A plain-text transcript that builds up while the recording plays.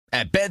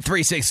At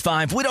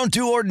Bet365, we don't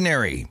do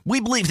ordinary. We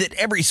believe that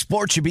every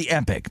sport should be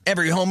epic.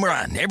 Every home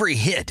run, every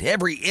hit,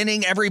 every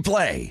inning, every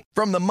play.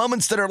 From the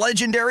moments that are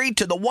legendary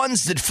to the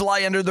ones that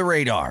fly under the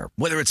radar.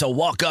 Whether it's a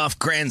walk-off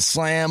grand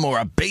slam or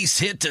a base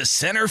hit to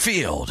center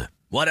field.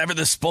 Whatever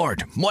the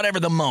sport, whatever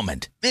the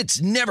moment.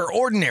 It's never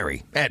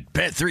ordinary at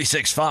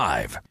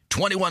Bet365.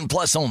 21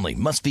 plus only.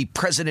 Must be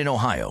present in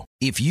Ohio.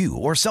 If you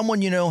or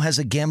someone you know has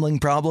a gambling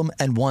problem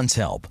and wants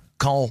help,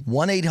 call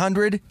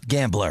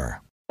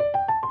 1-800-GAMBLER.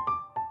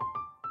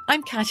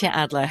 I'm Katya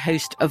Adler,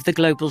 host of The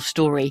Global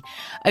Story.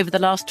 Over the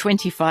last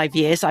 25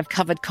 years, I've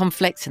covered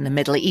conflicts in the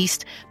Middle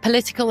East,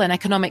 political and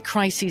economic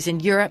crises in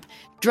Europe,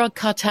 drug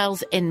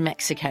cartels in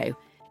Mexico.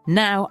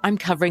 Now I'm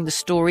covering the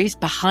stories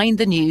behind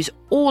the news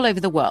all over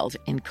the world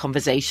in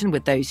conversation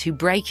with those who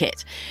break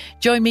it.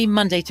 Join me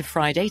Monday to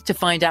Friday to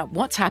find out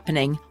what's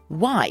happening,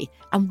 why,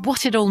 and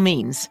what it all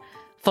means.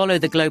 Follow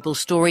The Global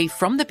Story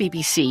from the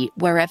BBC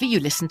wherever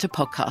you listen to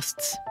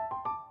podcasts.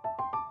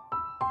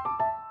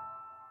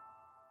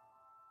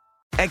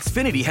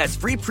 Xfinity has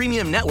free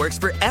premium networks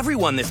for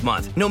everyone this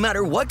month, no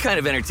matter what kind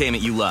of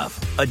entertainment you love.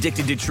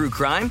 Addicted to true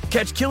crime?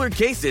 Catch killer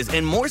cases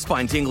and more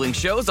spine-tingling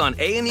shows on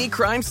A&E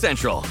Crime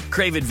Central.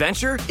 Crave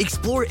adventure?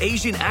 Explore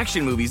Asian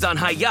action movies on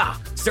Hi-YAH.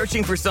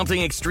 Searching for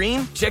something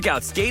extreme? Check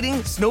out skating,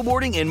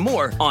 snowboarding, and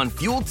more on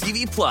Fuel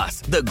TV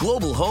Plus, the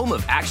global home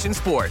of action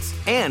sports.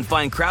 And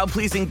find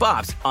crowd-pleasing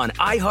bops on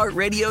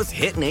iHeartRadio's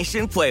Hit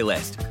Nation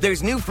playlist.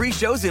 There's new free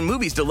shows and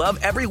movies to love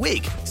every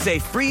week. Say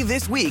free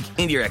this week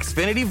in your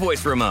Xfinity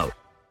voice remote.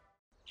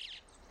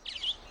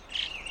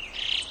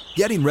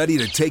 Getting ready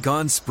to take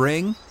on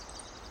spring?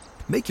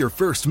 Make your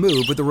first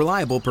move with the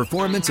reliable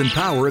performance and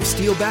power of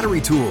Steel battery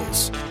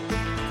tools.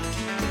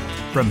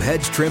 From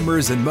hedge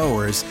trimmers and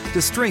mowers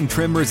to string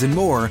trimmers and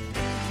more,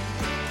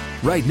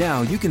 right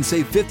now you can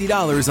save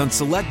 $50 on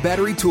select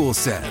battery tool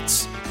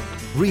sets.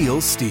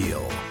 Real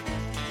Steel.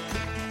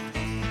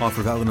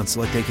 Offer valid on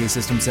select AK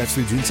system sets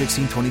through June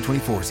 16,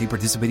 2024. See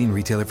participating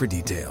retailer for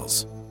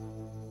details.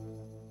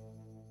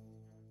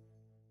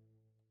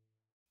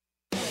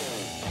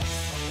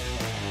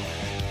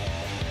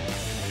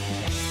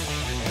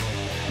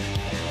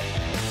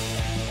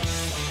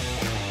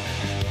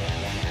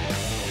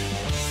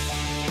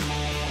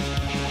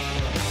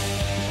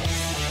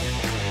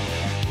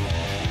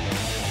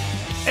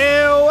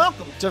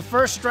 To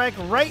First Strike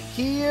right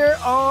here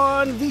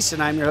on VSiN.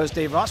 I'm your host,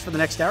 Dave Ross. For the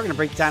next hour, we're going to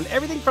break down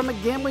everything from a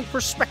gambling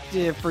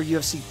perspective for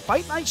UFC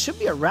Fight Night. Should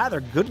be a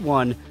rather good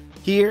one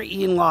here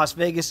in Las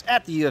Vegas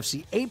at the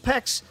UFC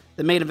Apex.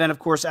 The main event, of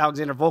course,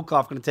 Alexander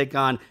Volkov going to take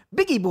on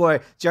Biggie Boy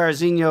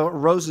Jairzinho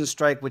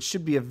Rozenstruik, which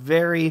should be a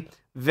very,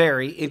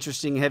 very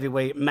interesting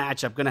heavyweight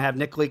matchup. Going to have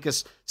Nick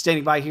Kalikas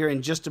standing by here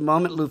in just a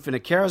moment. Lou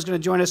Finocchiaro is going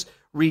to join us.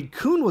 Reed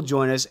Kuhn will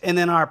join us. And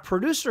then our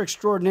producer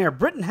extraordinaire,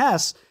 Britton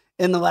Hess,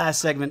 in the last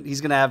segment, he's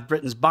going to have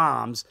Britain's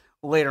bombs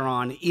later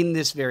on in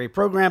this very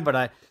program.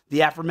 But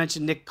the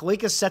aforementioned Nick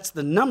Kalikas sets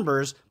the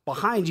numbers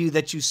behind you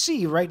that you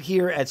see right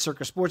here at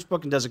Circa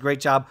Sportsbook and does a great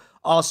job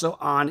also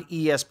on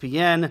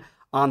ESPN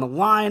on the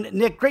line.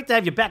 Nick, great to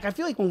have you back. I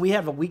feel like when we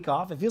have a week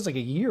off, it feels like a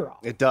year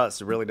off. It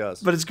does. It really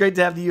does. But it's great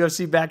to have the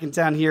UFC back in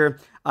town here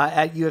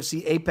at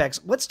UFC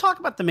Apex. Let's talk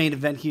about the main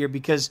event here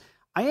because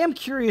I am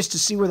curious to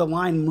see where the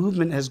line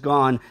movement has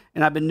gone,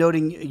 and I've been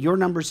noting your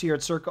numbers here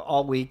at Circa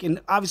all week. And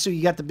obviously,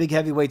 you got the big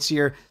heavyweights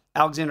here,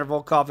 Alexander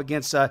Volkov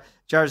against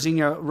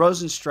Jairzinho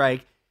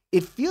Rozenstruik.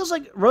 It feels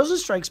like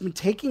Rozenstruik's been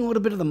taking a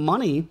little bit of the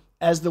money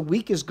as the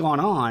week has gone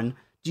on.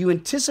 Do you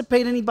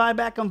anticipate any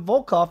buyback on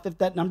Volkov if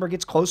that number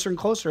gets closer and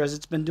closer as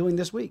it's been doing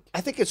this week?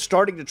 I think it's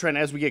starting to trend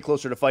as we get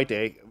closer to fight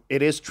day.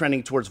 It is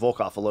trending towards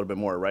Volkov a little bit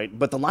more, right?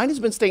 But the line has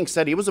been staying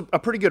steady. It was a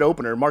pretty good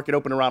opener. Market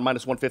open around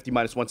minus 150,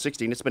 minus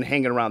 160, and it's been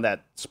hanging around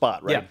that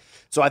spot, right? Yeah.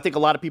 So I think a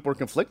lot of people are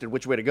conflicted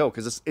which way to go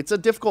because it's a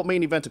difficult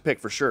main event to pick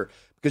for sure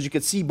because you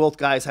can see both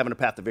guys having a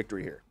path to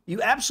victory here. You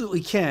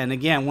absolutely can.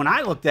 Again, when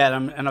I looked at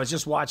him and I was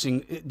just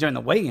watching during the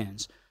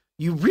weigh-ins,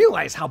 you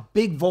realize how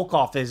big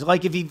Volkov is.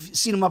 Like, if you've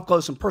seen him up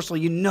close and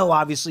personally, you know,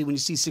 obviously, when you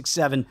see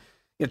 6'7",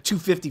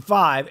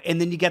 255, and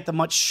then you get the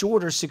much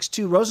shorter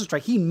 6'2"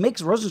 Rozenstruik, he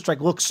makes Rozenstruik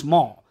look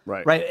small.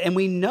 Right. And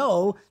we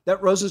know that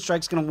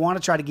Rozenstruik's going to want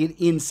to try to get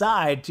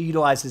inside to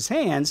utilize his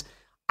hands.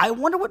 I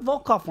wonder what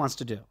Volkov wants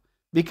to do.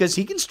 Because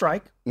he can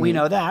strike, we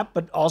know that,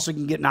 but also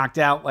can get knocked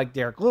out like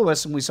Derek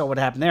Lewis, and we saw what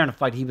happened there in a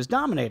fight he was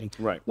dominating.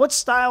 Right. What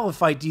style of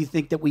fight do you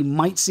think that we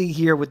might see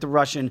here with the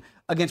Russian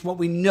against what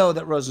we know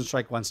that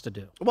Rozenstruik wants to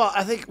do? Well,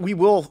 I think we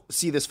will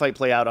see this fight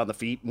play out on the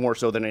feet more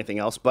so than anything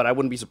else, but I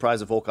wouldn't be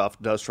surprised if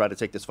Volkov does try to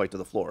take this fight to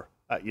the floor.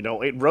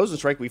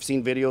 Rozenstruik, we've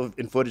seen video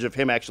and footage of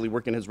him actually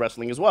working his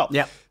wrestling as well.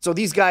 Yeah. So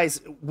these guys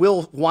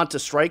will want to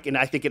strike, and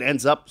I think it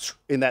ends up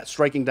in that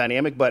striking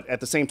dynamic, but at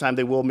the same time,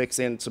 they will mix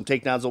in some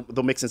takedowns.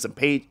 They'll mix in some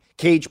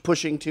cage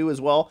pushing too as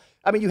well. well.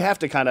 I mean, you have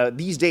to kind of,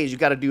 these days, you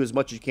got to do as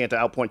much as you can to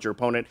outpoint your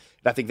opponent.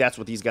 And I think that's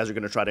what these guys are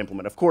going to try to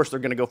implement. Of course, they're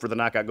going to go for the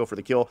knockout, go for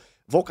the kill.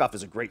 Volkov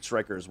is a great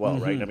striker as well,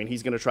 right? I mean,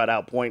 he's going to try to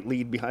outpoint,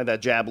 lead behind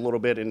that jab a little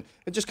bit, and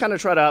just kind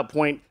of try to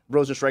outpoint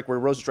Rozenstruik, where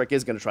Rozenstruik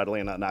is going to try to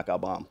land that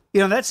knockout bomb.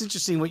 You know, that's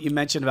interesting what you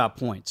mentioned about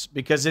points,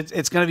 because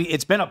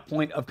it's been a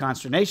point of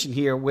consternation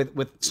here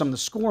with some of the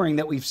scoring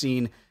that we've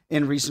seen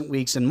in recent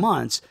weeks and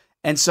months.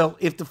 And so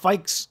if the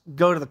fights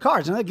go to the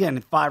cards, and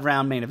again,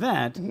 5-round main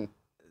event,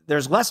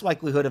 there's less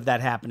likelihood of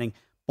that happening.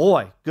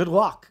 Boy, good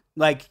luck.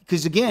 Like,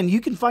 because again, you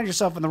can find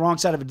yourself on the wrong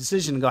side of a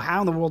decision and go, how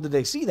in the world did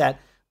they see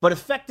that? But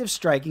effective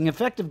striking,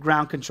 effective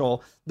ground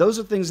control, those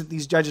are things that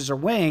these judges are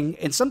weighing.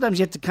 And sometimes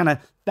you have to kind of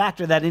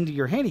factor that into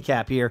your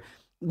handicap here.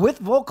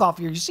 With Volkov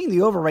here, you're seeing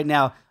the over right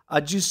now,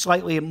 juiced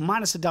slightly at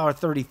minus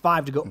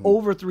 $1.35 to go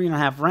over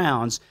 3.5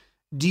 rounds.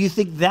 Do you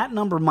think that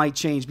number might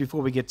change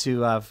before we get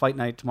to fight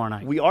night tomorrow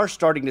night? We are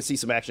starting to see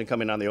some action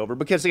come in on the over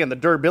because, again, the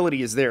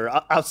durability is there.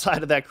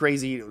 Outside of that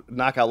crazy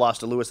knockout loss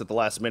to Lewis at the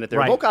last minute there,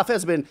 right. Volkov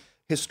has been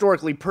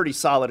historically pretty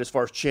solid as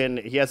far as chin.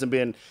 He hasn't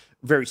been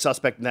very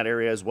suspect in that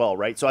area as well,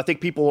 right? So I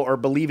think people are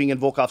believing in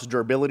Volkov's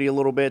durability a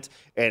little bit,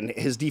 and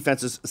his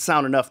defense is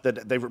sound enough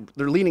that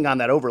they're leaning on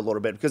that over a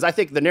little bit, because I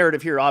think the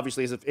narrative here,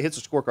 obviously, is if it hits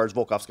the scorecards,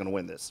 Volkov's going to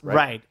win this, right?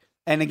 Right.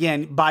 And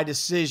again, by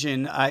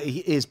decision,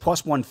 is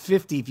plus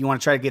 150 if you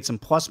want to try to get some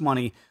plus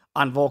money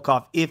on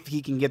Volkov if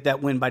he can get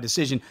that win by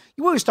decision.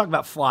 You always talk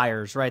about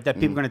flyers, right? That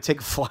people are going to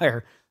take a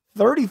flyer.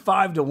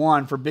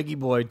 35-1 for Biggie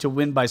Boy to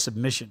win by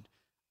submission.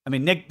 I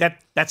mean, Nick,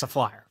 that's a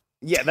flyer.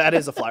 Yeah, that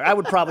is a flyer. I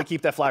would probably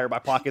keep that flyer in my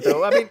pocket,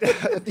 though. I mean,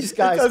 these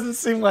guys... It doesn't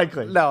seem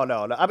likely. No.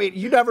 I mean,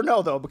 you never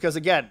know, though, because,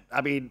 again,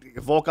 I mean,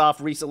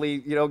 Volkov recently,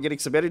 getting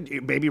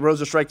submitted. Maybe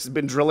Rozenstruik's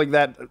been drilling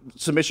that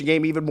submission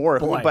game even more,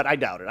 but I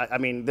doubt it. I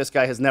mean, this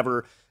guy has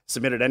never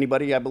submitted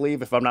anybody, I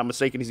believe. If I'm not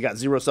mistaken, he's got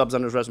 0 subs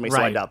on his resume,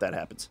 so I doubt that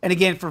happens. And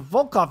again, for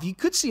Volkov, you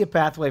could see a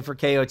pathway for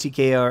KO,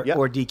 TKO,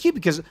 or DQ,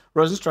 because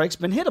Rozenstruik's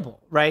been hittable,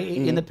 right,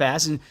 in the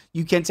past, and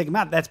you can take him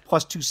out. That's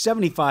plus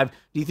 275.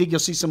 Do you think you'll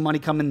see some money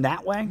come in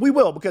that way? We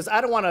will, because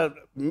I don't want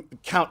to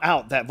count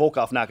out that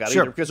Volkov knockout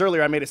either, because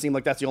earlier I made it seem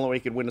like that's the only way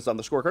he could win this on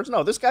the scorecards.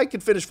 No, this guy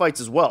could finish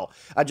fights as well.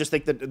 I just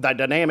think that the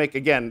dynamic,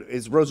 again,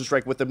 is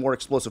Rozenstruik with the more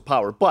explosive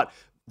power, but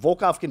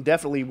Volkov can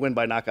definitely win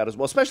by knockout as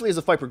well, especially as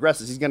the fight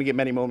progresses. He's going to get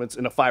many moments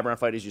in a 5-round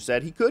fight, as you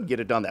said. He could get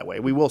it done that way.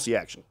 We will see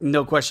action.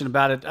 No question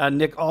about it.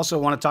 Nick, also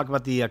want to talk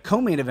about the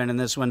co-main event in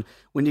this one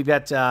when you've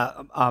got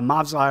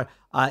Movsar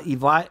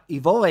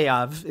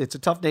Evloev. It's a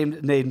tough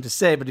name to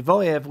say, but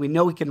Evloev, we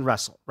know he can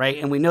wrestle, right?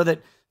 And we know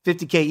that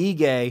 50K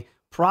Ige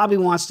probably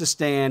wants to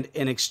stand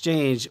in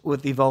exchange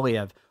with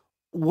Evloev.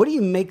 What do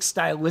you make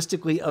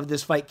stylistically of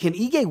this fight? Can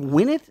Ige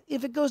win it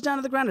if it goes down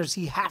to the ground, or does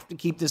he have to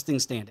keep this thing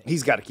standing?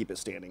 He's got to keep it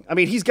standing. I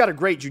mean, he's got a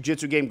great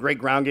jiu-jitsu game, great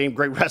ground game,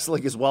 great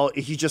wrestling as well.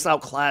 He's just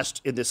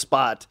outclassed in this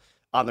spot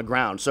on the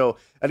ground. So,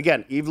 and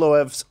again,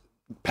 Evloev's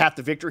path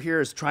to victory here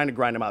is trying to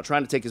grind him out,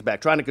 trying to take his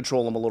back, trying to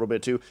control him a little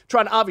bit too,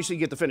 trying to obviously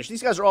get the finish.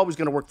 These guys are always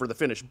going to work for the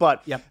finish,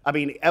 but I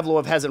mean,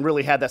 Evloev hasn't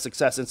really had that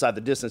success inside the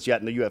distance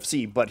yet in the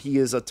UFC, but he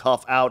is a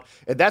tough out,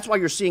 and that's why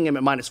you're seeing him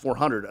at minus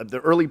 400.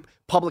 The early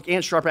public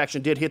and sharp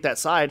action did hit that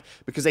side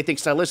because they think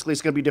stylistically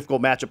it's going to be a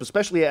difficult matchup,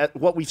 especially at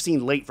what we've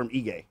seen late from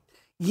Ige.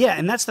 Yeah,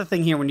 and that's the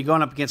thing here when you're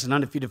going up against an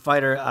undefeated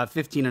fighter,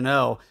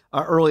 15-0,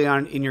 early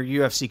on in your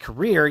UFC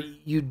career,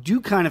 you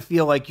do kind of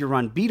feel like you're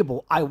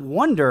unbeatable. I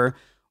wonder,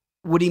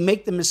 would he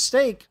make the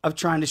mistake of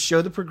trying to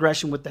show the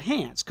progression with the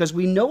hands? Because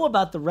we know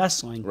about the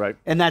wrestling, right?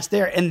 And that's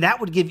there. And that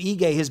would give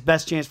Ige his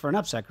best chance for an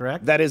upset,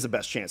 correct? That is the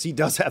best chance. He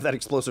does have that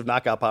explosive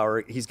knockout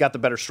power. He's got the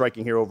better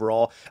striking here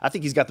overall. I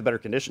think he's got the better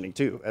conditioning,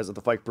 too, as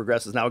the fight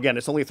progresses. Now, again,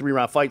 it's only a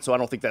 3-round fight, so I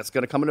don't think that's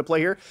going to come into play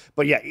here.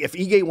 But, yeah, if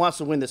Ige wants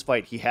to win this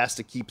fight, he has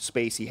to keep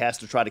space. He has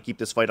to try to keep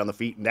this fight on the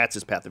feet, and that's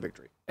his path to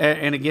victory.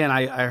 And again,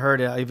 I heard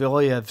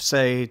Evloev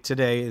say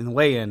today in the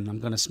weigh-in, I'm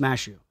going to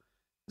smash you.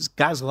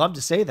 Guys love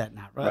to say that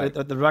now, right?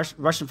 The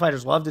Russian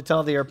fighters love to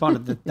tell their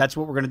opponent that that's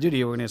what we're going to do to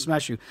you. We're going to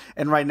smash you.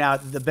 And right now,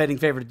 the betting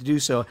favorite to do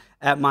so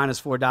at minus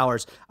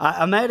 $4.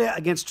 Almeida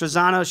against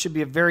Trizano should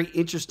be a very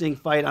interesting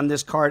fight on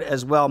this card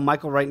as well.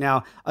 Michael right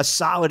now, a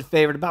solid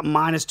favorite, about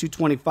minus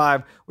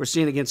 225. We're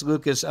seeing against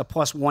Lucas, a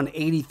plus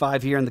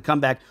 185 here in the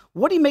comeback.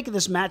 What do you make of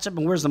this matchup,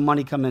 and where's the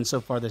money come in so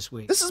far this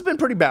week? This has been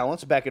pretty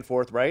balanced, back and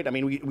forth, right? I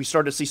mean, we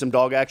started to see some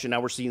dog action. Now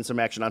we're seeing some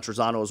action on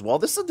Trizano as well.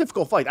 This is a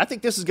difficult fight. I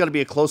think this is going to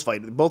be a close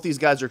fight. Both these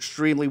guys are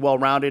extremely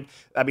well-rounded.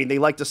 I mean, they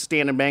like to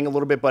stand and bang a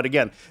little bit, but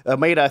again,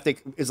 Almeida, I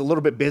think, is a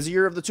little bit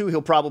busier of the two.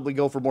 He'll probably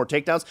go for more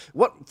takedowns.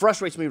 What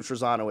frustrates me with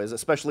Trizano is,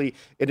 especially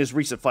in his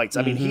recent fights,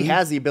 I mean, he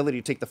has the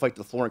ability to take the fight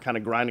to the floor and kind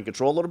of grind and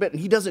control a little bit,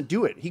 and he doesn't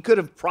do it. He could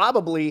have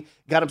probably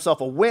got himself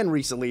a win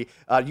recently,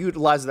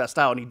 utilizing that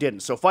style, and he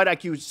didn't. So fight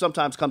IQ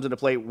sometimes comes into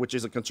play, which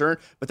is a concern,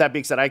 but that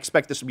being said, I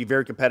expect this to be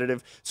very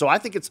competitive. So I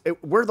think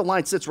where the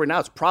line sits right now,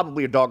 it's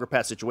probably a dog or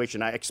pass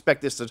situation. I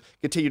expect this to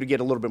continue to get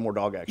a little bit more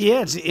dog action.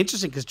 Yeah, it's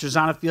interesting because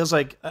Trizano feels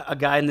like a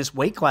guy in this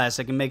weight class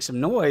that can make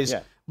some noise,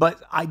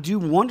 but I do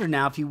wonder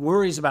now if he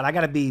worries about, I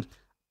got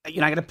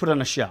to put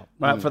on a show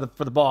for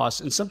the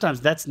boss, and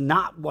sometimes that's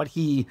not what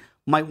he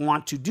might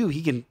want to do.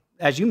 He can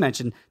as you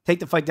mentioned, take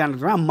the fight down to the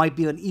ground might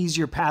be an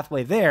easier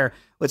pathway there.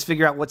 Let's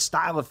figure out what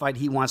style of fight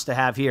he wants to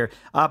have here.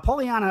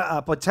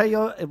 Poliana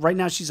Botelho, right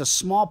now she's a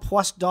small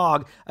plus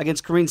dog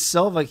against Karine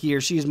Silva here.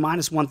 She is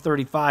minus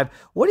 135.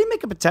 What do you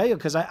make of Botelho?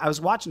 Because I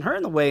was watching her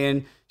in the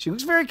weigh-in. She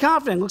looks very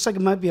confident. Looks like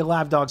it might be a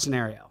live dog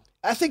scenario.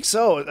 I think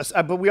so,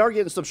 but we are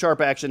getting some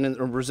sharp action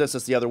and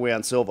resistance the other way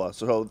on Silva.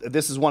 So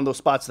this is one of those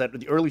spots that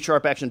the early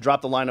sharp action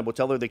dropped the line on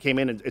Botelho. They came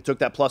in and it took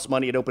that plus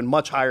money. It opened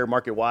much higher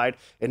market wide,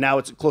 and now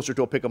it's closer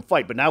to a pick 'em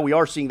fight. But now we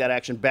are seeing that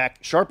action back,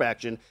 sharp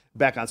action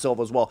back on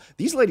Silva as well.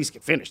 These ladies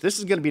can finish. This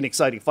is going to be an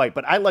exciting fight,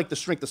 but I like the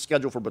strength of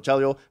schedule for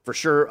Botelho for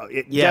sure.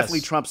 It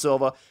definitely trumps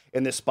Silva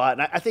in this spot.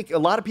 And I think a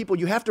lot of people,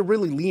 you have to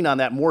really lean on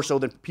that more so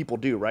than people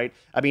do, right?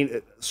 I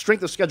mean,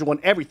 strength of schedule in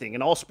everything,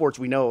 in all sports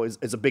we know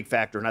is a big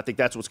factor, and I think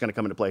that's what's going to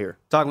come into play here.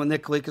 Talking with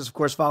Nick Kalikas, of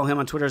course, follow him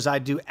on Twitter as I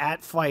do,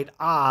 at Fight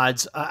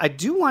Odds. I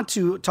do want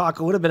to talk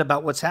a little bit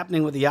about what's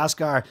happening with the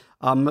Askar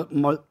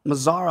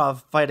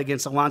Mazarov fight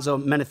against Alonzo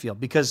Menifield,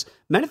 because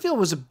Menifield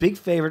was a big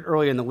favorite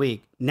earlier in the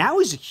week. Now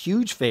he's a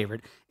huge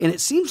favorite, and it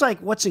seems like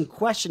what's in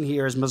question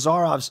here is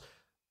Mazarov's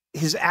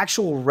his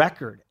actual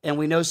record. And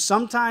we know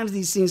sometimes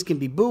these things can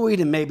be buoyed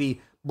and maybe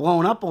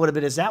blown up a little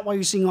bit. Is that why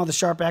you're seeing all the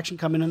sharp action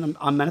coming in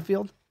on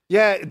Menifield?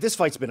 Yeah, this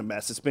fight's been a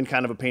mess. It's been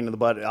kind of a pain in the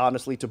butt,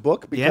 honestly, to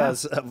book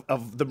because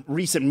of the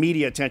recent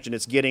media attention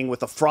it's getting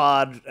with a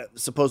fraud,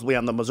 supposedly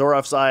on the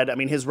Mazarov side. I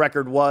mean, his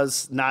record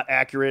was not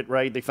accurate,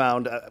 right? They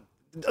found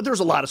there's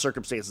a lot of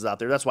circumstances out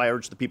there. That's why I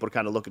urge the people to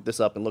kind of look at this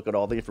up and look at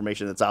all the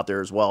information that's out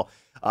there as well.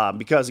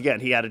 Because, again,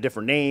 he had a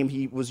different name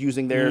he was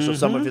using there, so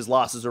some of his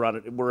losses were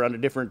on a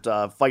different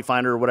Fight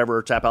Finder or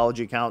whatever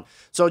Tapology account.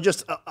 So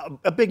just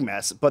a big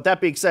mess. But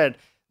that being said,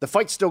 the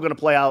fight's still going to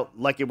play out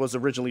like it was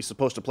originally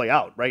supposed to play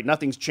out, right?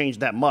 Nothing's changed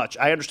that much.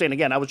 I understand,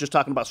 again, I was just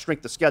talking about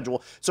strength of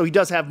schedule. So he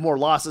does have more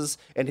losses,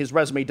 and his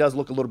resume does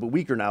look a little bit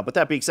weaker now. But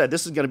that being said,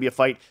 this is going to be a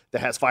fight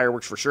that has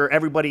fireworks for sure.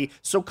 Everybody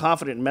so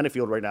confident in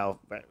Menifield right now.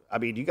 I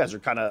mean, you guys are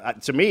kind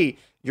of, to me,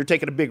 you're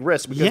taking a big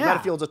risk because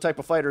Menifield's a type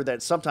of fighter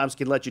that sometimes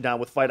can let you down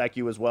with fight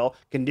IQ as well,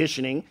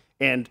 conditioning,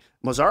 and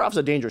Mazarov's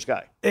a dangerous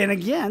guy. And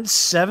again,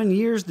 7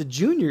 years the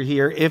junior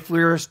here, if we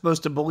were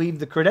supposed to believe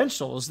the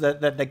credentials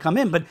that they come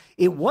in. But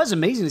it was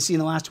amazing to see in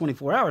the last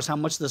 24 hours how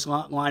much this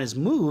line has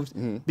moved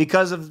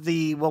because of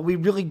we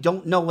really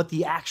don't know what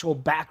the actual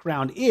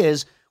background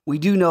is. We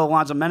do know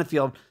Alonzo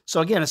Menifield. So,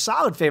 again, a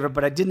solid favorite,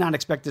 but I did not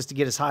expect this to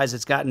get as high as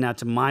it's gotten now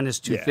to minus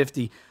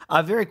 250.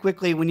 Yeah. Very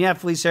quickly, when you have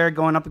Felice Herrig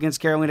going up against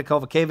Karolina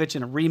Kowalkiewicz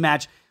in a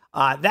rematch,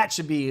 that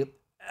should be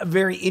a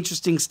very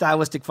interesting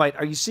stylistic fight.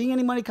 Are you seeing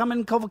any money coming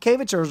in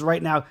Kowalkiewicz, or is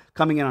right now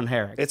coming in on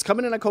Herrig? It's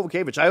coming in on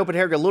Kowalkiewicz. I opened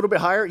Herrig a little bit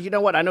higher. You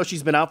know what? I know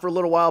she's been out for a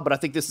little while, but I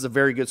think this is a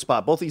very good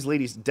spot. Both these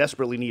ladies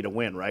desperately need a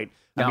win, right?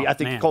 I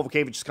think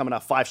Kowalkiewicz is coming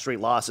off 5 straight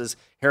losses.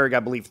 Herrig, I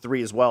believe,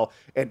 3 as well.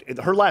 And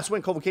her last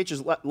win,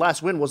 Kowalkiewicz's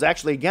last win, was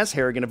actually against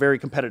Herrig in a very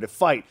competitive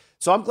fight.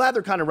 So I'm glad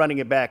they're kind of running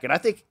it back. And I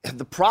think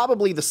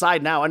probably the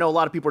side now, I know a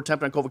lot of people are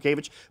tempted on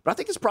Kowalkiewicz, but I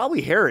think it's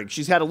probably Herrig.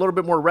 She's had a little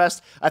bit more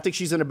rest. I think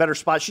she's in a better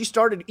spot. She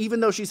started, even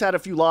though she's had a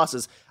few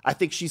losses, I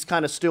think she's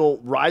kind of still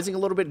rising a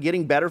little bit,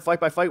 getting better fight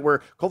by fight,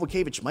 where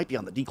Kowalkiewicz might be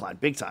on the decline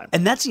big time.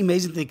 And that's the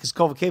amazing thing, because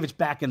Kowalkiewicz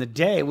back in the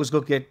day was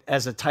looked at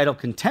as a title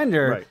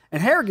contender,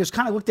 and Herrig was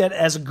kind of looked at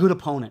as a good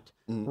opponent.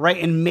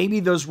 Right, and maybe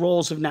those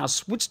roles have now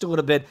switched a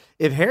little bit.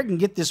 If Herrig can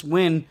get this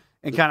win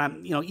and kind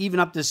of even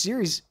up this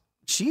series,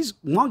 she's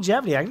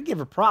longevity. I can give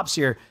her props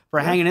here for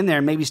hanging in there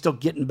and maybe still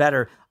getting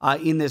better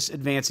in this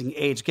advancing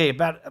age. Okay,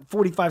 about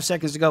 45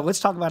 seconds to go.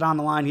 Let's talk about On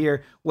the Line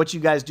here. What you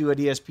guys do at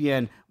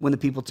ESPN when the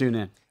people tune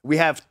in. We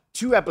have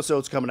 2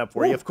 episodes coming up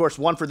for you. Of course,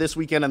 one for this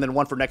weekend and then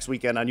one for next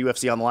weekend on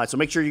UFC On the Line. So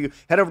make sure you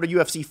head over to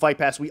UFC Fight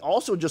Pass. We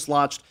also just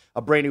launched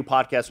a brand new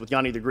podcast with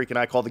Yanni the Greek and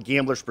I called The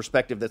Gambler's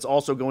Perspective that's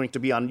also going to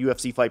be on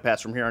UFC Fight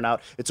Pass from here on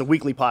out. It's a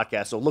weekly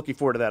podcast, so looking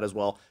forward to that as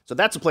well. So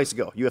that's a place to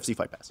go, UFC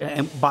Fight Pass.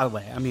 And by the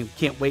way, I mean,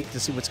 can't wait to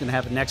see what's going to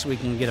happen next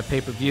week when we get a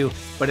pay-per-view,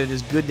 but it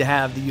is good to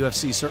have the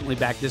UFC certainly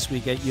back this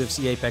week at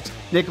UFC Apex.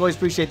 Nick, always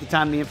appreciate the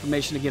time and the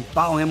information. Again,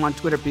 follow him on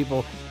Twitter,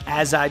 people,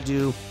 as I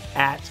do,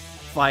 at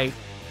Fight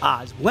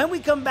Odds. When we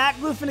come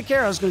back, Lou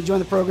Finicaro is going to join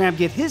the program,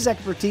 get his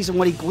expertise on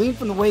what he gleaned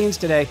from the weigh-ins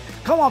today.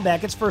 Come on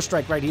back. It's First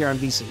Strike right here on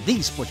VSiN,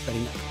 the Sports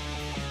Betting Network.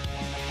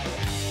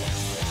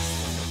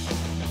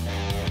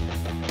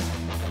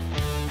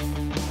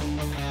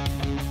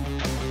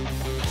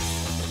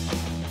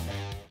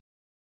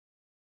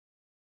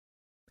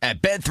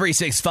 At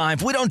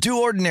Bet365, we don't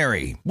do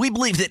ordinary. We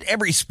believe that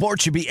every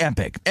sport should be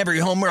epic. Every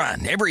home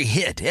run, every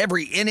hit,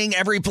 every inning,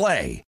 every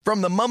play.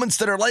 From the moments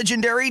that are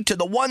legendary to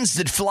the ones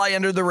that fly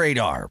under the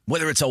radar.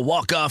 Whether it's a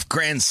walk-off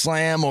grand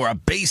slam or a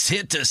base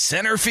hit to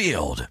center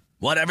field.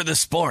 Whatever the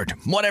sport,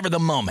 whatever the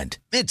moment.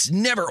 It's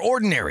never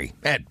ordinary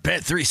at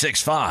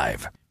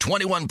Bet365.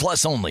 21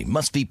 plus only.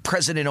 Must be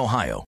present in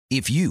Ohio.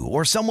 If you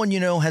or someone you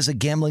know has a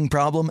gambling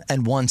problem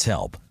and wants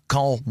help,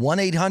 call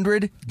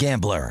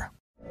 1-800-GAMBLER.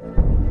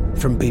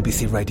 From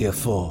BBC Radio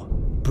 4,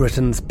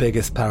 Britain's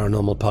biggest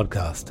paranormal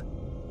podcast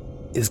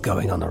is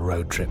going on a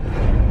road trip.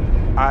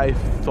 I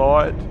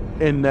thought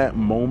in that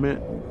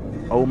moment,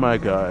 oh my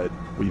God,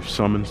 we've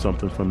summoned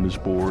something from this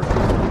board.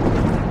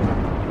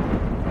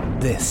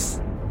 This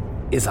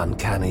is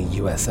Uncanny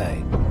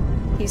USA.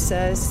 He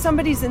says,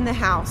 somebody's in the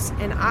house,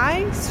 and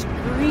I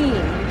screamed.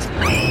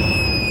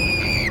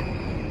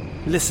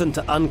 Listen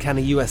to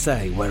Uncanny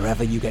USA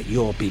wherever you get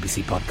your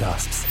BBC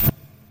podcasts,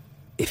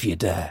 if you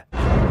dare.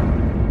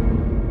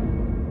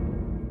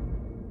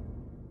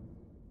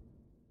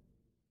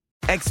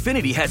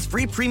 Xfinity has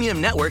free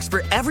premium networks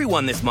for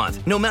everyone this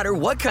month, no matter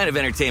what kind of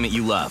entertainment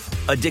you love.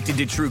 Addicted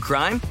to true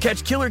crime?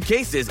 Catch killer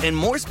cases and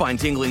more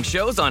spine-tingling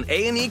shows on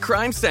A&E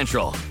Crime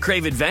Central.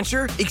 Crave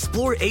adventure?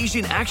 Explore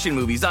Asian action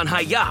movies on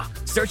Hi-YAH.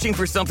 Searching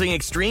for something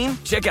extreme?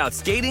 Check out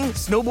skating,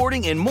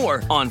 snowboarding, and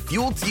more on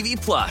Fuel TV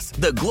Plus,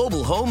 the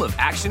global home of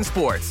action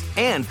sports.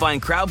 And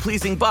find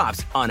crowd-pleasing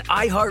bops on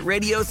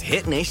iHeartRadio's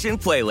Hit Nation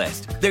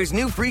playlist. There's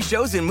new free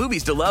shows and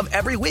movies to love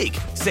every week.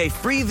 Say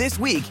free this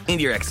week in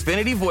your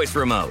Xfinity voice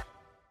remote.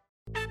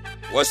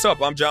 What's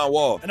up? I'm John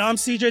Wall. And I'm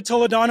CJ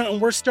Toledano,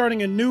 and we're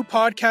starting a new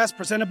podcast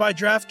presented by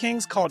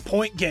DraftKings called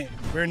Point Game.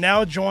 We're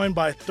now joined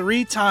by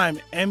three-time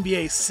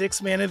NBA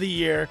Sixth Man of the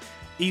Year,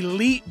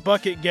 elite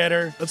bucket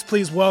getter. Let's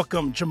please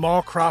welcome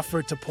Jamal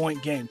Crawford to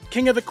Point Game.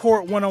 King of the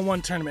Court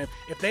one-on-one tournament.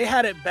 If they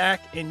had it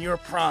back in your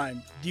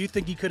prime, do you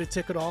think you could have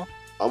took it all?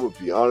 I'm going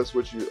to be honest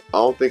with you. I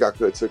don't think I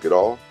could have took it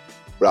all,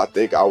 but I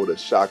think I would have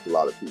shocked a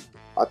lot of people.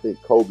 I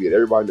think Kobe and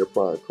everybody in their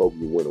prime, Kobe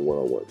would win a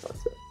one-on-one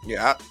contest.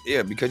 Yeah,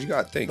 because you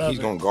got to think, he's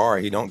going to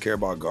guard. He don't care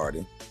about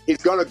guarding. He's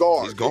going to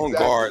guard. He's going to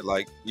guard.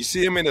 Like, you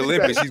see him in the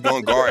Olympics, he's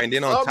going to guard. And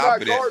then on top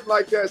of that. I'm not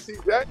like that,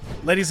 CJ.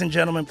 Ladies and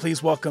gentlemen,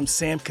 please welcome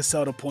Sam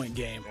Cassell to Point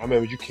Game. I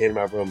remember you came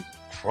out from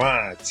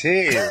crying,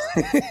 tears,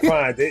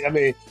 crying. I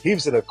mean, he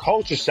was in a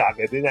culture shock.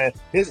 And then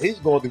he's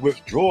going through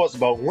withdrawals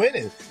about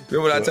winning.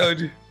 Remember what I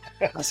told you?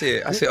 I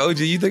said, OG,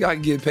 you think I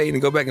can get paid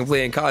and go back and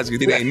play in college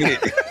because it ain't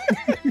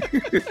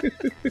it?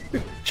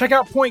 Check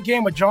out Point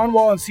Game with John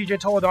Wall and CJ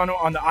Toledano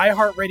on the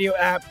iHeartRadio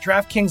app,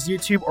 DraftKings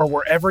YouTube, or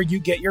wherever you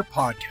get your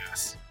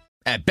podcasts.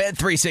 At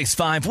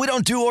Bet365, we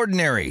don't do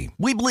ordinary.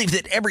 We believe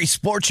that every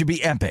sport should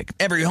be epic.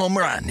 Every home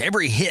run,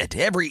 every hit,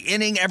 every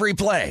inning, every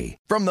play.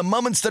 From the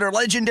moments that are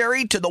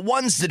legendary to the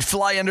ones that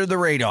fly under the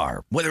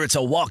radar. Whether it's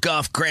a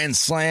walk-off grand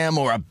slam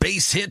or a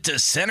base hit to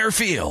center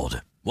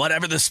field.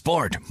 Whatever the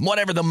sport,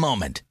 whatever the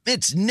moment,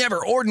 it's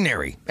never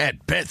ordinary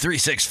at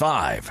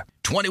Bet365.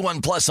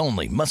 21 plus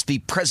only. Must be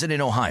present in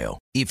Ohio.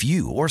 If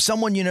you or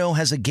someone you know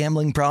has a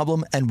gambling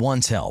problem and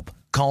wants help,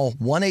 call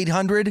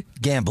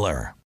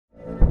 1-800-GAMBLER.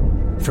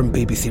 From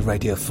BBC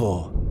Radio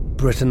 4,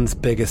 Britain's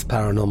biggest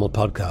paranormal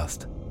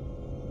podcast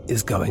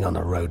is going on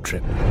a road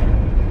trip.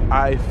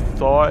 I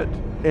thought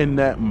in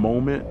that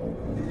moment,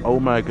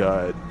 oh my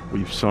God,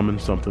 we've summoned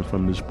something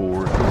from this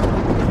board.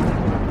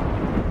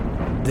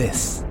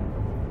 This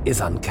is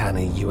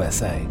Uncanny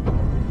USA.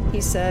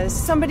 He says,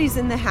 somebody's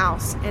in the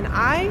house, and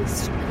I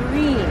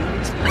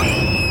screamed.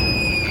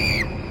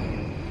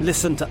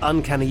 Listen to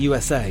Uncanny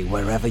USA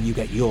wherever you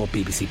get your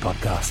BBC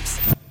podcasts,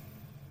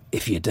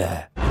 if you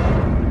dare.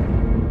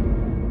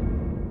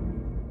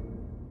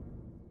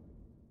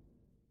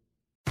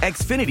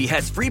 Xfinity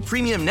has free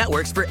premium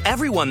networks for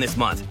everyone this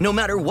month, no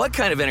matter what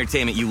kind of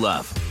entertainment you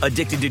love.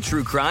 Addicted to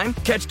true crime?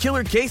 Catch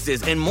killer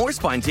cases and more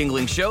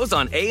spine-tingling shows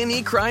on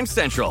A&E Crime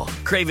Central.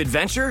 Crave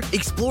adventure?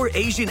 Explore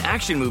Asian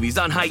action movies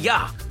on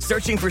Hi-YAH.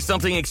 Searching for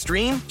something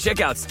extreme?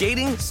 Check out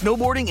skating,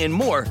 snowboarding, and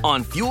more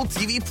on Fuel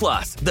TV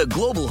Plus, the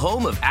global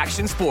home of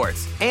action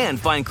sports. And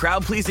find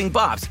crowd-pleasing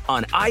bops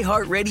on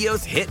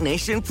iHeartRadio's Hit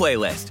Nation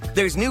playlist.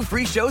 There's new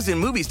free shows and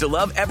movies to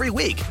love every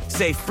week.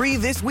 Say free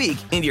this week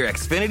in your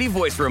Xfinity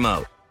voice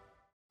remote.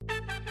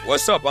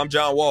 What's up? I'm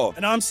John Wall.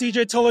 And I'm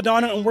CJ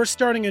Toledano, and we're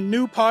starting a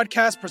new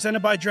podcast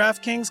presented by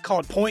DraftKings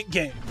called Point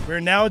Game. We're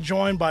now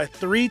joined by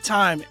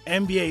three-time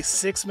NBA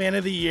Sixth Man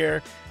of the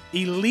Year,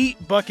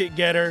 elite bucket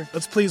getter.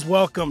 Let's please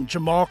welcome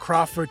Jamal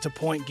Crawford to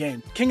Point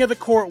Game. King of the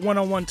Court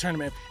one-on-one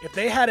tournament. If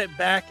they had it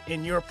back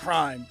in your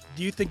prime,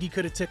 do you think you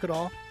could have took it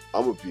all?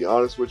 I'm going to be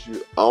honest with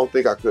you. I don't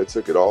think I could have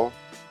took it all,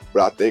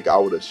 but I think I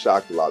would have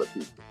shocked a lot of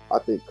people. I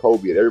think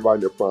Kobe and everybody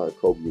in their prime,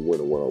 Kobe would win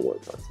a one-on-one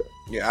contest.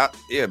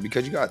 Yeah,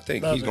 because you got to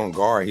think, he's going to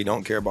guard. He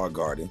don't care about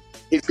guarding.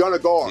 He's going to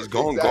guard. He's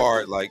going to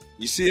guard. Like,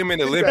 you see him in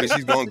the Olympics,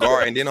 he's going to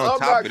guard. And then on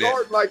top of that. I'm not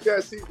guarding like that,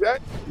 CJ.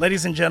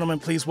 Ladies and gentlemen,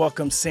 please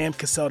welcome Sam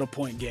Cassell to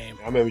Point Game.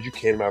 I remember you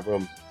came out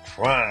from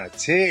crying,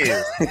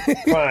 tears,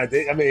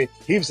 crying. I mean,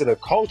 he was in a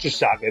culture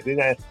shock. And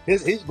then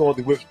he's going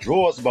through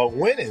withdrawals about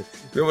winning.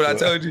 Remember what I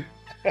told you?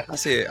 I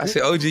said,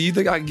 OG, you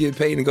think I can get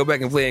paid and go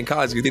back and play in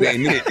college because it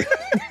ain't it?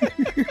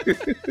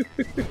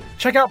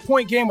 Check out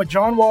Point Game with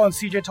John Wall and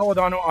CJ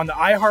Toledano on the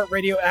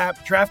iHeartRadio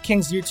app,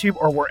 DraftKings YouTube,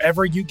 or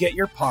wherever you get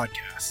your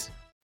podcasts.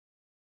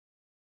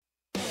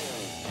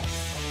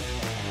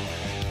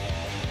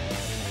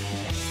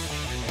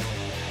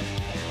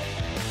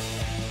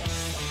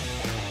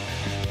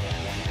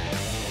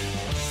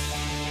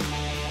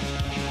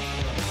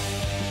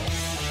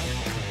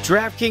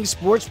 DraftKings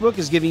Sportsbook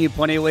is giving you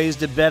plenty of ways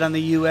to bet on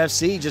the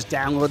UFC. Just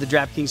download the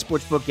DraftKings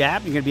Sportsbook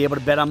app. You're going to be able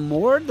to bet on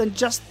more than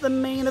just the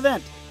main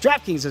event.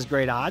 DraftKings has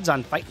great odds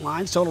on fight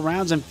lines, total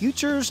rounds, and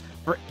futures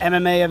for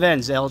MMA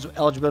events.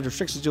 Eligibility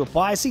restrictions to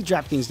apply. See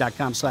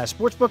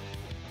DraftKings.com/sportsbook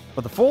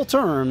for the full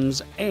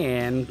terms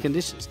and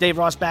conditions. Dave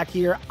Ross back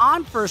here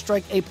on First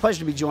Strike. A pleasure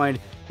to be joined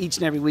each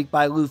and every week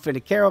by Lou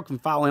Finocchiaro. You can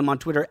follow him on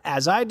Twitter,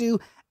 as I do,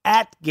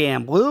 at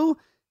GamBlue.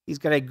 He's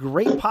got a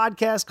great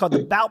podcast called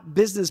the Bout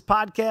Business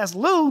Podcast.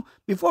 Lou,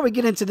 before we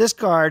get into this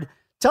card,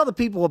 tell the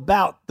people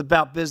about the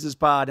Bout Business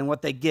Pod and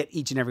what they get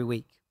each and every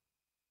week.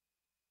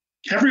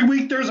 Every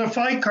week there's a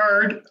fight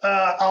card.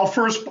 I'll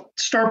first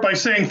start by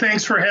saying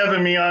thanks for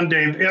having me on,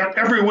 Dave.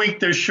 Every week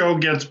this show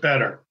gets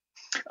better.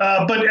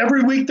 But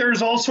every week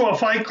there's also a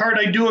fight card.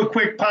 I do a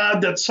quick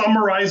pod that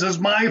summarizes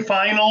my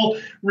final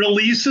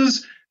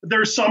releases.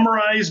 They're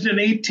summarized in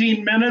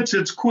 18 minutes.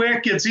 It's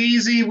quick. It's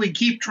easy. We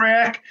keep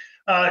track.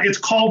 It's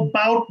called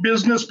Bout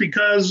Business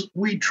because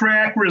we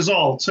track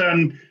results.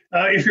 And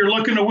if you're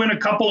looking to win a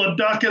couple of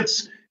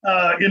ducats,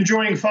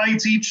 enjoying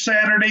fights each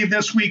Saturday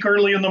this week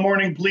early in the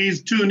morning,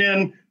 please tune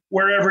in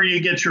wherever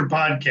you get your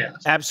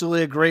podcast.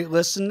 Absolutely a great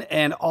listen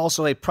and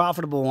also a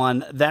profitable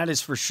one, that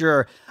is for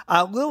sure.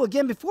 Lou,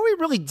 again, before we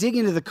really dig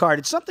into the card,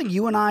 it's something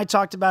you and I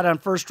talked about on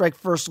First Strike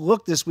First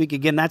Look this week.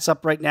 Again, that's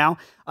up right now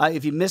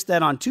if you missed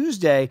that on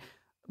Tuesday.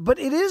 But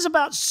it is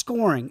about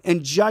scoring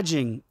and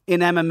judging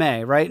in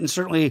MMA, right? And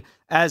certainly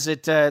as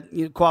it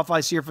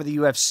qualifies here for the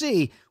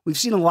UFC, we've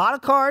seen a lot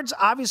of cards,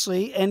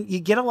 obviously, and you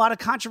get a lot of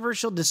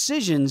controversial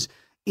decisions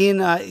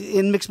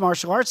in mixed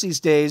martial arts these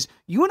days.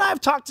 You and I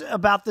have talked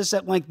about this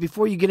at length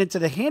before you get into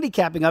the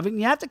handicapping of it,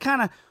 and you have to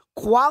kind of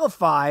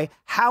qualify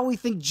how we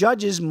think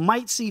judges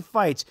might see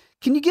fights.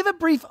 Can you give a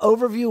brief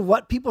overview of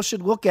what people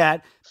should look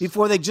at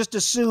before they just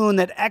assume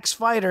that X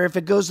fighter, if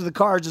it goes to the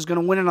cards, is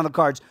going to win it on the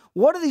cards?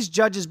 What are these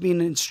judges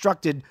being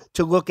instructed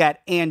to look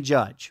at and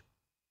judge?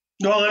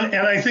 Well,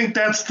 and I think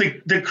that's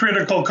the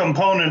critical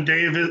component,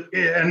 Dave,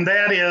 and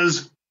that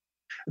is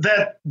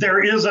that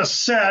there is a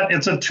set,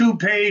 it's a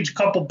 2-page,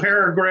 couple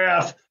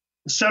paragraph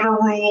set of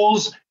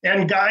rules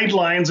and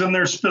guidelines, and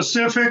they're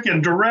specific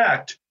and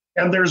direct.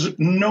 And there's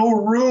no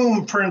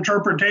room for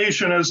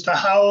interpretation as to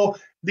how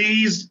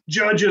these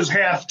judges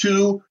have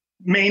to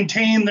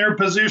maintain their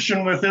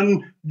position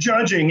within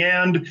judging.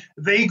 And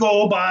they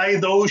go by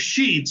those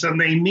sheets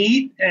and they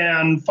meet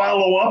and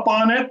follow up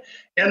on it.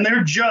 And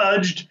they're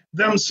judged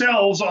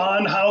themselves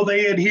on how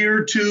they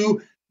adhere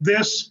to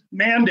this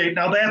mandate.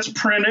 Now that's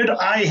printed.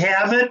 I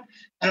have it.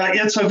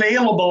 It's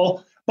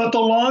available. But the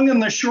long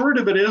and the short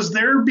of it is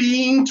they're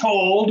being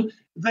told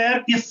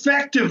that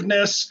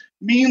effectiveness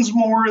means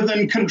more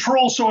than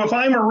control. So if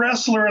I'm a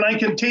wrestler and I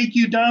can take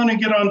you down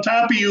and get on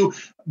top of you,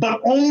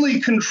 but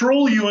only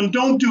control you and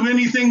don't do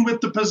anything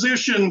with the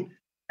position,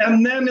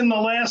 and then in the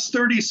last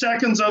 30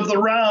 seconds of the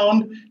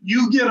round,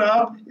 you get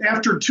up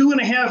after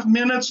 2.5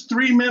 minutes,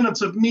 3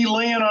 minutes of me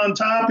laying on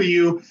top of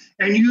you,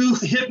 and you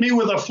hit me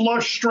with a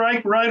flush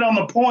strike right on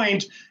the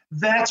point,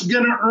 that's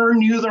going to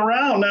earn you the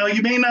round. Now,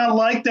 you may not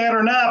like that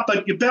or not,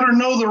 but you better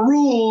know the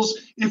rules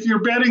if you're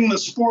betting the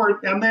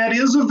sport, and that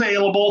is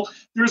available.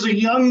 There's a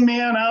young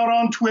man out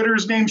on Twitter,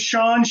 his name's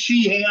Sean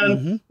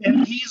Sheehan,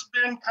 and he's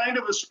been kind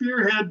of a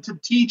spearhead to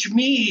teach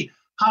me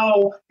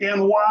how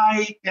and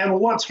why and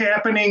what's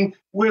happening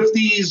with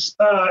these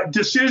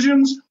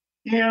decisions.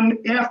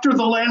 And after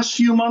the last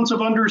few months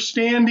of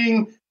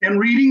understanding and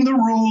reading the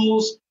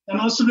rules and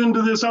listening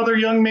to this other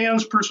young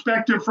man's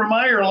perspective from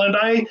Ireland,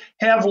 I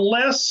have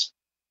less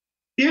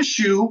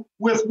issue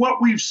with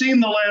what we've seen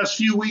the last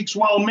few weeks,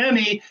 while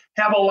many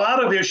have a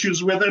lot of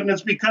issues with it. And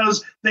it's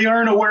because they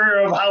aren't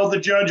aware of how the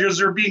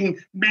judges are being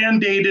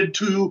mandated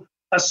to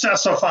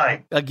assess a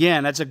fight.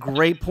 Again, that's a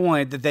great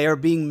point, that they are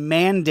being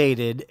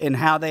mandated in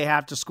how they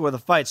have to score the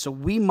fight. So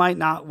we might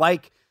not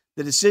like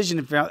the decision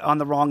if you're on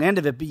the wrong end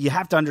of it, but you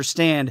have to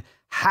understand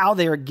how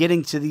they are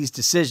getting to these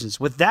decisions.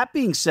 With that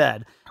being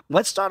said,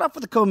 let's start off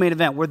with the co-main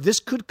event where this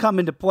could come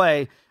into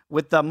play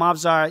with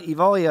Movsar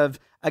Evloev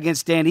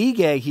against Dan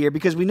Ige here,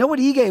 because we know what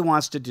Ige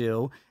wants to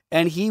do,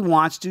 and he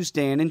wants to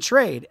stand and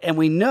trade. And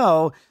we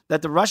know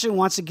that the Russian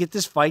wants to get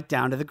this fight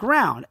down to the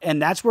ground, and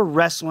that's where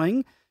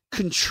wrestling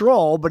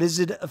control, but is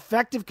it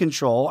effective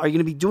control? Are you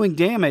going to be doing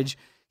damage?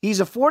 He's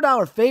a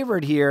 $4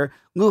 favorite here.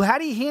 Lou, how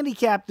do you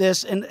handicap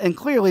this? And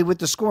clearly with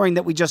the scoring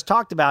that we just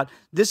talked about,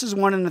 this is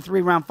 1 in a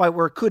 3-round fight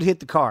where it could hit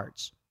the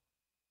cards.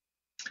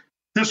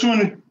 This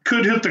one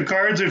could hit the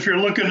cards. If you're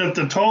looking at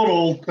the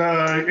total,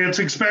 it's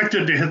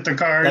expected to hit the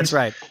cards. That's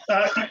right.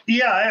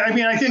 Yeah, I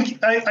mean, I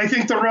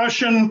think the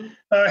Russian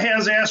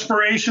has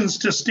aspirations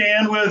to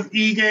stand with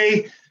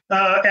Ige.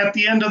 At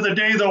the end of the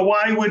day, though,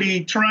 why would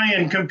he try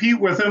and compete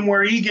with him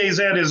where Ige's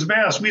at his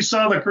best? We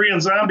saw the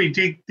Korean Zombie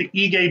take the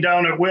Ige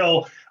down at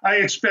will. I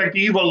expect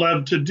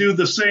Evloev to do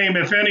the same.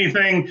 If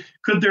anything,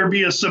 could there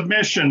be a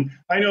submission?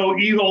 I know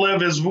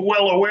Evloev is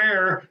well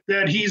aware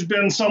that he's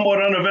been somewhat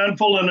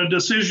uneventful and a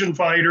decision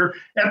fighter.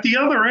 At the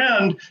other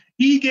end,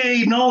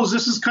 Ige knows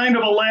this is kind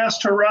of a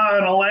last hurrah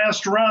and a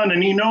last run,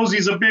 and he knows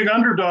he's a big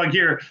underdog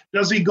here.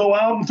 Does he go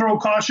out and throw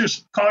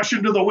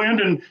caution to the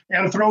wind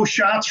and throw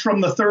shots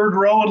from the third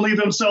row and leave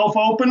himself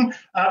open?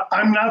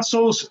 I'm not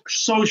so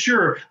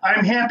sure.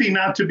 I'm happy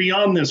not to be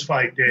on this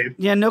fight, Dave.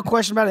 Yeah, no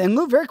question about it. And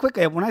Lou, very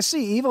quickly, when I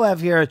see Evil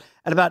here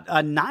at about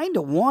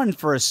 9-1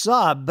 for a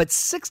sub, but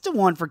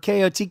 6-1 for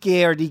KO,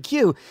 TKO, or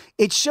DQ.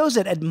 It shows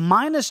that at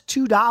minus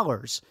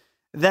 $2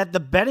 that the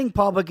betting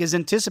public is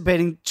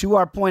anticipating, to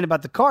our point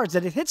about the cards,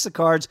 that it hits the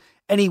cards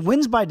and he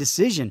wins by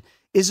decision.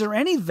 Is there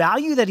any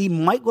value that he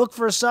might look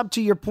for a sub,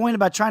 to your point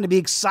about trying to be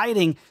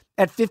exciting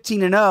at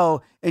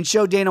 15-0 and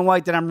show Dana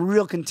White that I'm a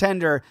real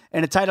contender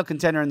and a title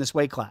contender in this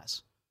weight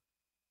class?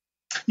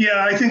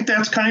 Yeah, I think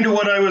that's kind of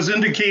what I was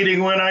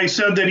indicating when I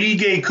said that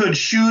Ige could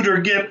shoot or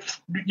get,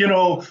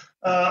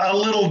 a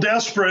little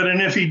desperate. And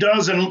if he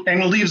does and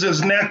leaves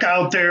his neck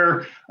out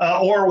there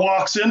or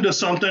walks into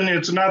something,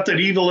 it's not that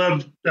Evil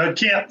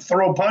can't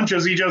throw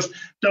punches. He just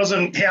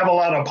doesn't have a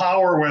lot of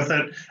power with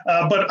it.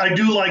 But I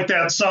do like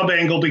that sub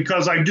angle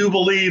because I do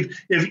believe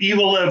if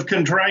Evil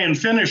can try and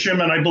finish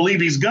him, and I believe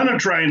he's going to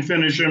try and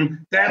finish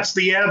him, that's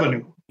the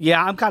avenue.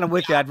 Yeah, I'm kind of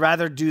with you. I'd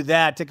rather do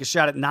that, take a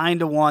shot at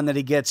 9-1 that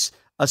he gets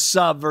a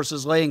sub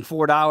versus laying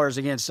 $4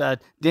 against Dan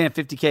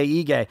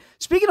 50K Ige.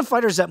 Speaking of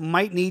fighters that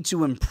might need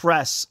to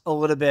impress a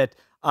little bit,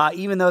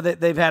 even though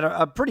they've had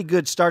a pretty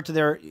good start to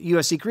their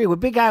UFC career, with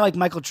a big guy like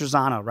Michael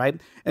Trezano, right?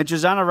 And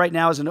Trezano right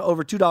now is an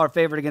over $2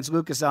 favorite against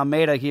Lucas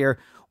Almeida here.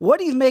 What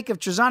do you make of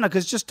Trezano?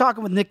 Because just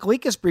talking with Nick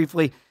Kalikas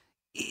briefly,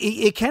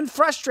 it can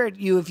frustrate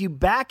you if you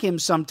back him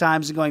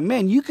sometimes and going,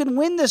 man, you can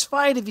win this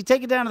fight if you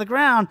take it down to the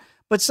ground,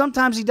 but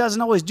sometimes he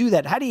doesn't always do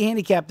that. How do you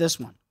handicap this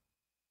one?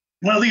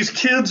 Well, these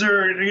kids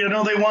are,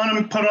 they want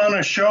to put on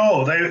a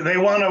show. They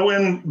want to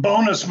win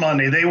bonus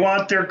money. They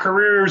want their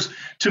careers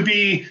to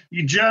be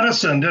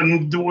jettisoned.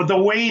 And the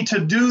way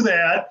to do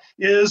that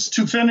is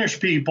to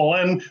finish people.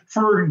 And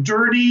for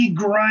dirty,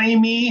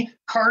 grimy,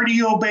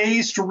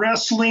 cardio-based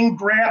wrestling,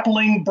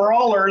 grappling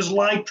brawlers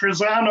like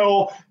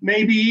Trezano,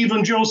 maybe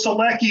even Joe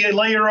Solecki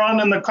later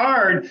on in the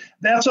card,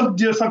 that's a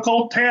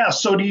difficult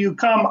task. So do you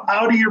come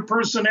out of your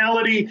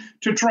personality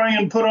to try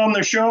and put on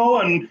the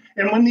show? And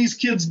when these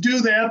kids do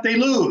that, they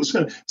lose.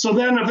 So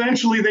then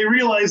eventually they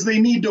realize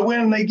they need to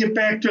win. They get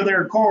back to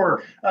their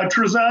core.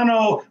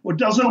 Trezano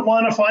doesn't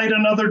want to fight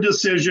another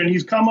decision.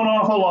 He's coming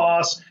off a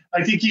loss.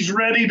 I think he's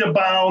ready to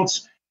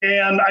bounce.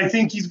 And I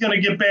think he's going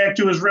to get back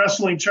to his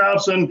wrestling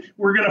chops. And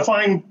we're going to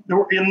find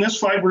in this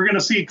fight, we're going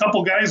to see a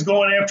couple guys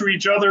going after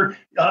each other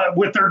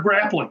with their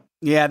grappling.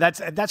 Yeah,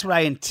 that's what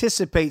I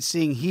anticipate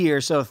seeing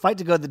here. So fight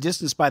to go the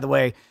distance, by the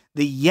way,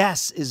 the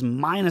yes is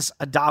minus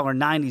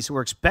 $1.90. So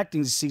we're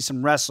expecting to see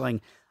some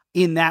wrestling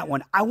in that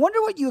one. I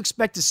wonder what you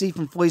expect to see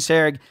from Felice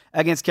Herrig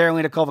against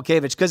Karolina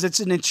Kowalkiewicz, because it's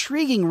an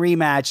intriguing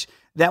rematch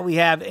that we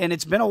have, and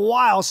it's been a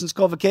while since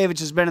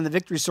Kowalkiewicz has been in the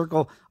victory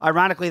circle.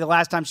 Ironically, the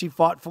last time she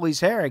fought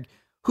Felice Herrig.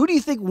 Who do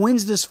you think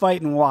wins this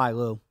fight and why,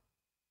 Lou?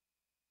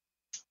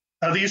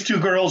 These two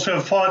girls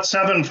have fought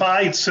 7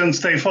 fights since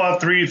they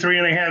fought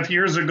 3.5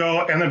 years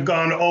ago and have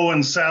gone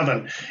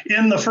 0-7.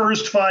 In the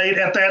first fight,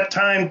 at that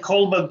time,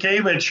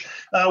 Kowalkiewicz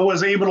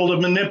was able to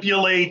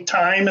manipulate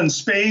time and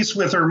space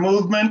with her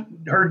movement,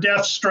 her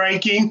deft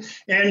striking,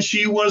 and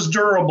she was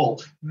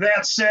durable.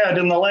 That said,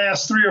 in the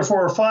last 3 or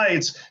 4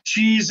 fights,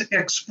 she's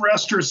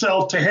expressed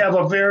herself to have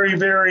a very,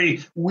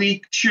 very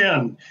weak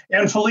chin.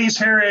 And Felice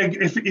Herrig,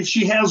 if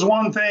she has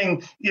one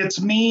thing, it's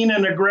mean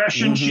and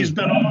aggression. Mm-hmm. She's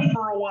been on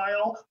for a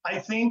while. I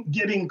think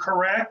getting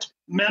correct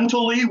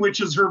mentally, which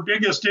is her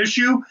biggest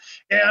issue.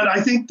 And I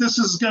think this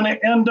is going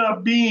to end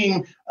up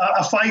being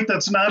a fight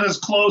that's not as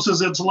close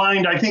as it's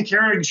lined. I think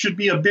Herrig should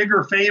be a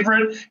bigger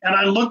favorite. And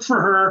I look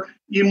for her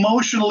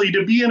emotionally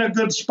to be in a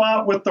good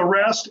spot with the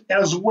rest,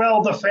 as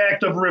well the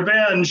fact of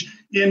revenge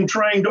in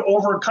trying to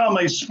overcome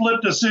a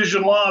split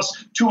decision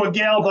loss to a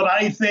gal that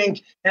I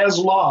think has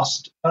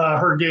lost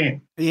her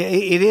game. Yeah,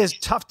 it is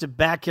tough to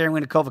back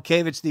Karolina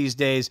Kowalkiewicz these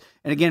days.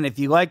 And again, if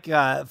you like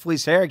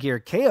Felice Herrig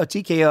here, KO,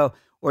 TKO,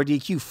 or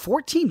DQ,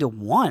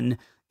 14-1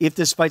 if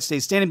this fight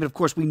stays standing. But of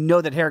course, we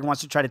know that Herrig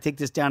wants to try to take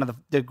this down to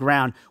the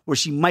ground, where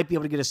she might be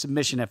able to get a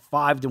submission at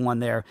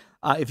 5-1 there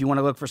if you want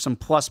to look for some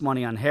plus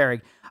money on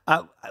Herrig.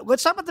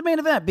 Let's talk about the main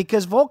event,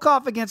 because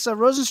Volkov against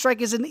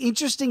Rozenstruik is an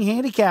interesting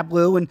handicap,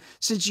 Lou. And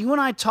since you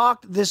and I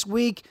talked this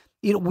week,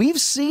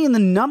 we've seen the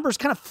numbers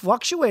kind of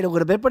fluctuate a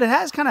little bit, but it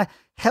has kind of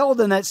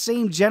held in that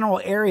same general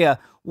area.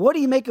 What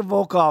do you make of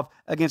Volkov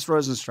against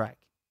Rozenstruik?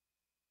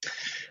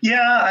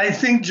 Yeah, I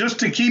think, just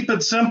to keep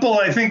it simple,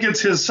 I think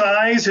it's his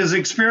size, his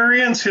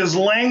experience, his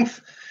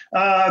length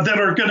that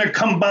are going to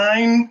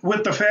combine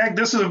with the fact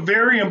this is a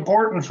very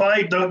important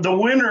fight. The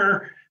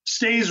winner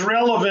stays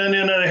relevant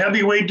in a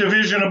heavyweight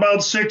division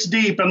about 6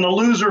 deep, and the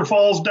loser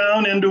falls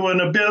down into an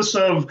abyss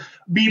of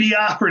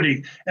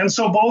mediocrity. And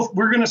so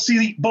we're going to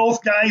see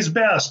both guys'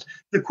 best.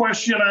 The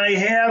question I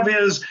have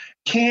is,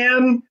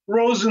 can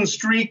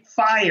Rozenstruik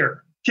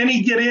fire? Can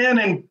he get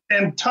in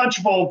and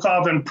touch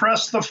Volkov and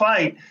press the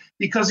fight?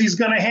 Because he's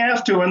going to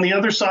have to. And the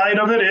other side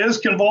of it is,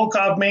 can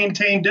Volkov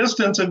maintain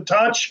distance and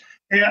touch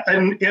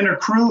and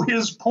accrue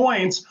his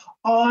points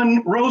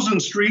on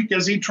Rozenstruik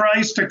as he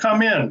tries to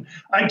come in?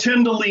 I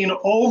tend to lean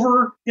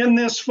over in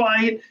this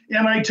fight,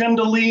 and I tend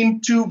to lean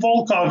to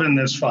Volkov in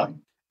this fight.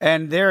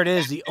 And there it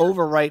is, the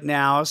over right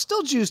now.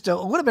 Still juiced a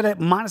little bit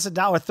at minus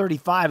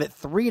 $1.35 at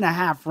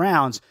 3.5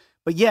 rounds.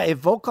 But yeah, if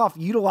Volkov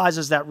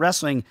utilizes that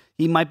wrestling,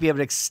 he might be able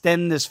to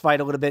extend this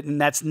fight a little bit, and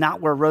that's not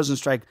where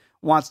Rozenstruik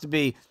wants to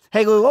be.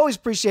 Hey, Lou, always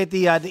appreciate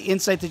the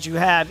insight that you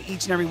have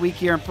each and every week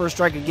here on First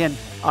Strike. Again,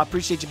 I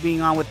appreciate you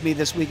being on with me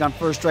this week on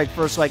First Strike,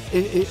 First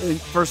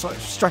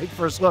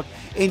Look.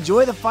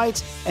 Enjoy the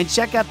fights and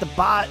check out the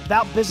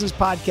About Business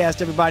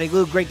podcast, everybody.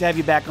 Lou, great to have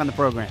you back on the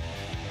program.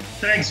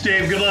 Thanks,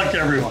 Dave. Good luck to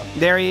everyone.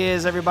 There he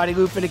is, everybody.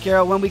 Lou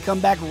Finocchiaro. When we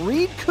come back,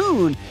 Reed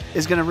Kuhn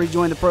is going to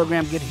rejoin the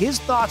program, get his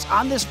thoughts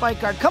on this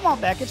fight card. Come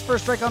on back. It's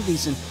First Strike on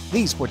VSiN,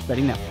 the Sports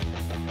Betting Network.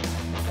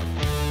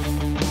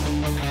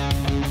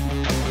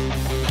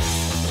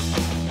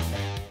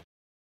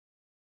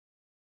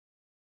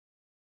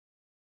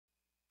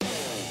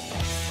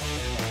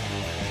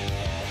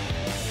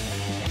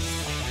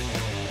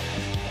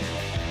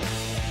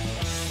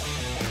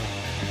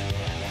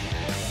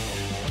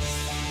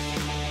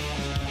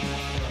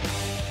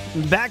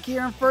 Back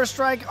here in First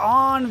Strike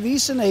on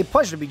VSiN, a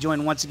pleasure to be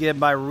joined once again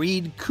by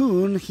Reed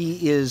Kuhn.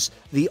 He is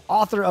the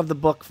author of the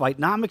book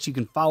Fightnomics. You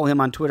can follow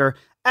him on Twitter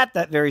at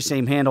that very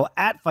same handle,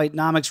 at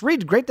Fightnomics.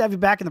 Reed, great to have you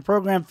back in the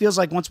program. Feels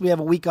like once we have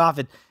a week off,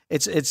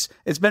 it's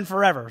been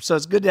forever. So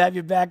it's good to have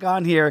you back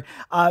on here.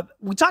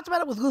 We talked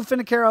about it with Lou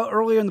Finocchiaro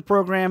earlier in the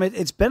program.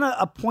 It's been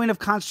a point of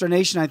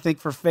consternation, I think,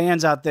 for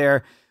fans out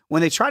there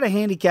when they try to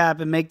handicap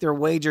and make their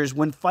wagers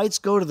when fights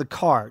go to the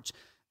cards.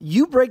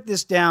 You break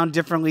this down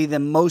differently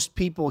than most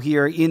people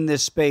here in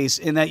this space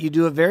in that you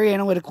do it very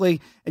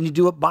analytically and you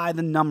do it by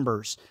the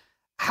numbers.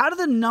 How do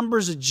the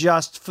numbers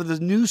adjust for the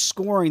new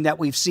scoring that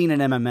we've seen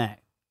in MMA?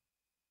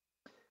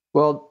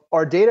 Well,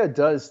 our data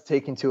does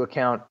take into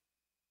account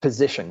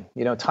position,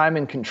 time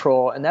and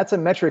control. And that's a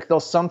metric they'll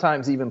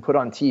sometimes even put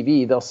on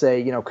TV. They'll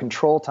say,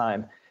 control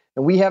time.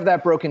 And we have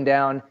that broken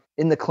down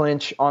in the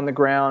clinch, on the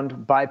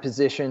ground, by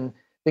position,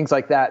 things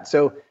like that.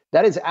 So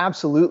that is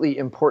absolutely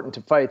important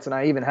to fights. And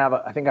I even have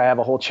I think I have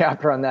a whole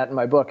chapter on that in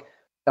my book,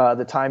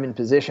 The Time and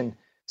Position.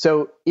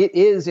 So it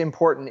is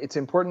important. It's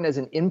important as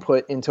an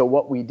input into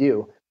what we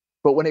do.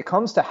 But when it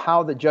comes to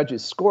how the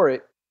judges score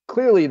it,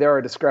 clearly there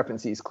are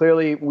discrepancies.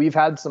 Clearly we've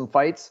had some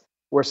fights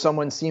where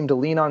someone seemed to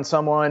lean on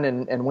someone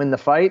and win the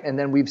fight. And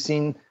then we've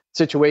seen a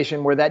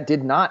situation where that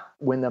did not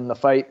win them the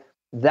fight.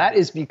 That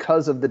is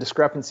because of the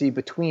discrepancy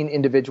between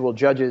individual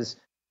judges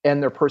and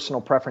their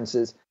personal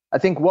preferences. I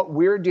think what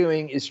we're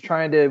doing is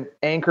trying to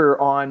anchor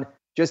on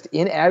just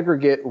in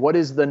aggregate, what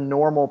is the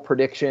normal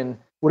prediction?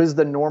 What is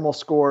the normal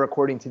score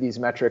according to these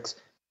metrics?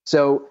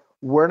 So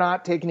we're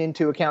not taking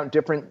into account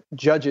different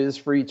judges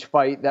for each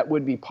fight. That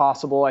would be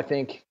possible. I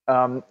think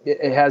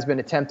it has been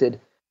attempted.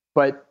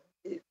 But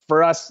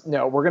for us,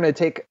 no, we're going to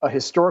take a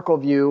historical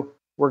view.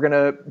 We're going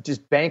to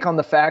just bank on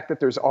the fact that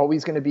there's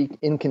always going to be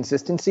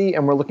inconsistency.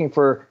 And we're looking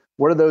for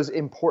what are those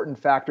important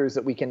factors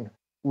that we can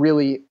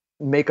really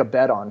make a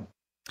bet on.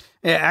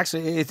 Yeah,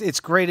 actually, it's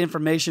great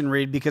information,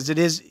 Reed, because it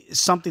is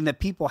something that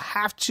people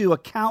have to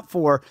account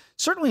for.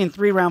 Certainly in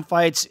 3-round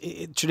fights,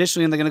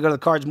 traditionally, they're going to go to the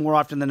cards more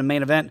often than the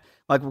main event,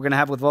 like we're going to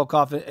have with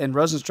Volkov and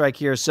Rozenstruik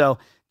here. So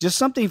just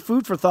something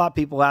food for thought,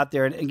 people out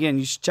there. And again,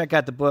 you should check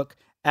out the book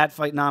at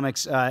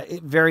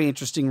Fightnomics. Very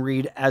interesting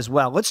read as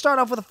well. Let's start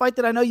off with a fight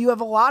that I know you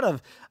have a lot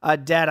of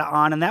data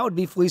on, and that would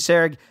be Felice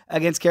Herrig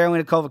against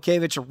Karolina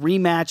Kowalkiewicz, a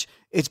rematch.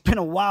 It's been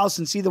a while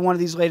since either one of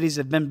these ladies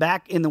have been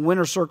back in the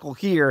winner's circle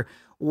here.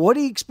 What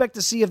do you expect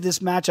to see of this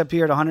matchup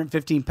here at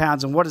 115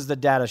 pounds, and what does the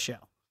data show?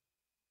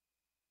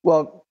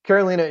 Well,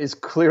 Karolina is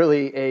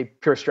clearly a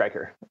pure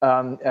striker.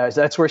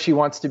 That's where she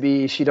wants to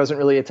be. She doesn't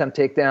really attempt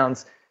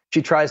takedowns.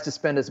 She tries to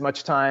spend as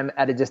much time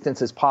at a distance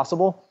as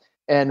possible.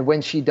 And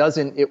when she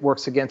doesn't, it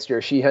works against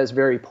her. She has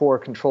very poor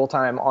control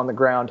time on the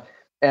ground.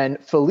 And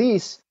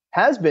Felice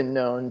has been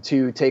known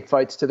to take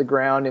fights to the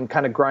ground and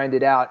kind of grind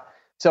it out.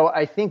 So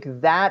I think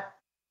that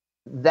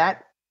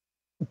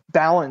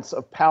balance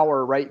of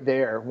power right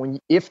there,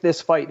 if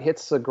this fight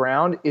hits the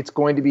ground, it's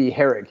going to be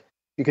Herrig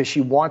because she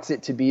wants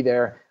it to be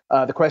there.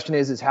 The question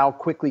is how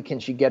quickly can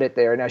she get it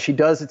there? Now, she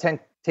does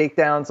attempt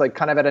takedowns like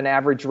kind of at an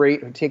average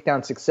rate. Her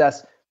takedown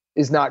success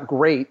is not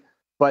great,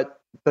 but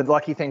the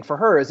lucky thing for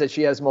her is that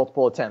she has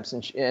multiple attempts.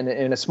 And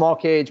in a small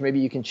cage, maybe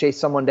you can chase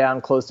someone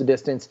down, close the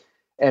distance,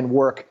 and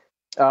work.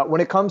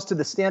 When it comes to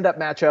the stand-up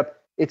matchup,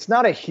 it's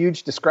not a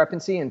huge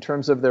discrepancy in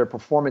terms of their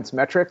performance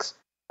metrics.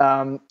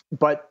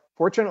 But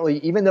fortunately,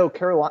 even though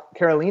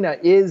Karolina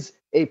is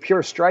a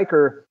pure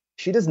striker,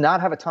 she does not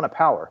have a ton of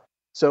power.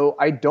 So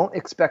I don't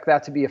expect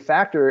that to be a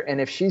factor.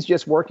 And if she's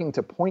just working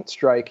to point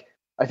strike,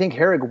 I think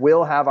Herrig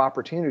will have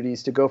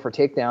opportunities to go for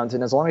takedowns.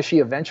 And as long as she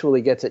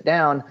eventually gets it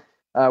down,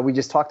 we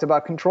just talked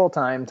about control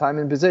time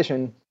and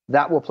position,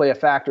 that will play a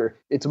factor.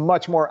 It's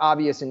much more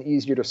obvious and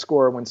easier to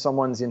score when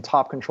someone's in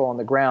top control on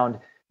the ground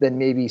than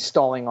maybe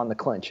stalling on the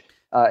clinch.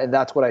 And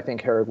that's what I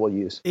think Herrig will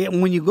use.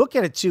 And when you look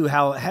at it, too,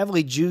 how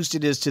heavily juiced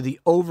it is to the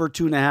over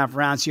 2.5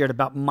 rounds here at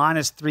about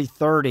minus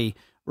 330,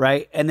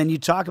 right? And then you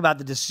talk about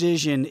the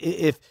decision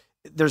if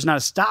there's not a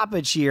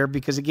stoppage here,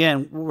 because,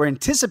 again, we're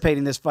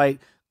anticipating this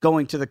fight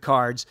going to the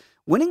cards.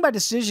 Winning by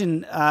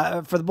decision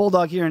for the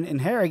Bulldog here in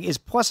Herrig is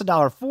plus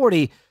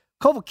 $1.40.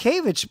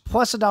 Kowalkiewicz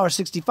plus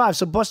 $1.65.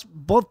 So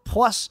both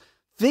plus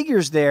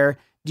figures there,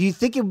 do you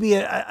think it would be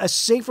a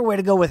safer way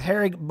to go with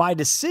Herrig by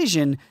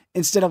decision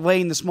instead of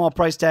laying the small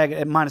price tag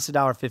at minus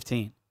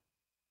 $1.15?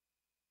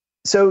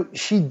 So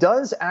she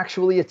does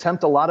actually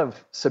attempt a lot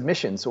of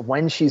submissions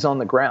when she's on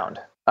the ground.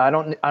 I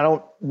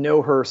don't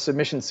know her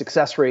submission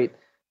success rate,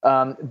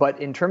 but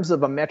in terms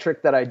of a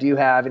metric that I do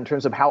have, in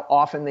terms of how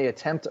often they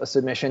attempt a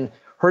submission,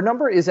 her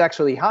number is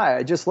actually high.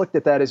 I just looked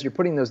at that as you're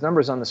putting those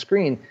numbers on the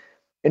screen.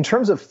 In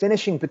terms of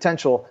finishing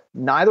potential,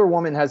 neither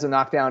woman has a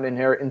knockdown in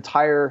her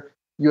entire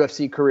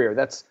UFC career.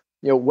 That's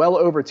well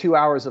over 2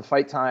 hours of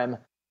fight time,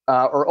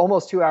 or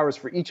almost 2 hours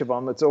for each of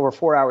them. It's over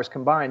 4 hours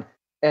combined,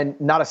 and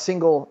not a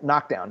single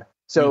knockdown.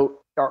 So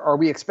are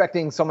we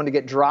expecting someone to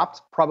get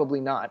dropped? Probably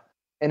not.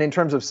 And in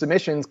terms of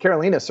submissions,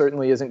 Carolina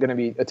certainly isn't going to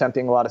be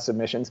attempting a lot of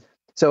submissions.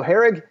 So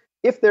Herrig,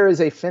 if there is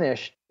a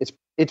finish,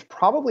 it's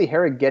probably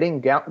Herrig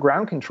getting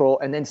ground control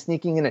and then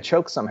sneaking in a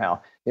choke somehow.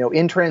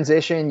 In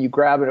transition, you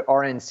grab an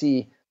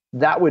RNC.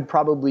 That would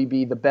probably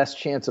be the best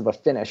chance of a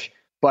finish.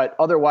 But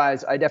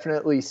otherwise, I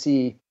definitely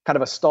see kind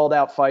of a stalled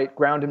out fight,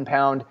 ground and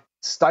pound,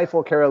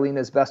 stifle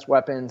Carolina's best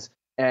weapons,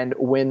 and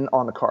win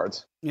on the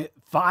cards.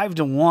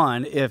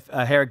 5-1 if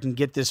Herrig can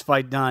get this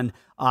fight done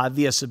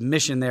via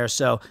submission there.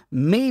 So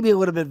maybe a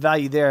little bit of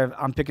value there.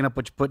 I'm picking up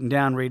what you're putting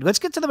down, Reed. Let's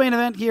get to the main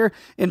event here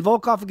in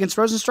Volkov against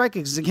Rozenstruik,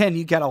 because, again,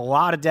 you got a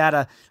lot of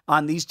data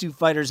on these two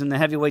fighters in the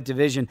heavyweight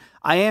division.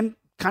 I am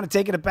kind of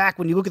taken aback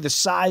when you look at the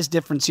size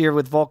difference here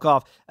with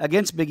Volkov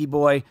against Biggie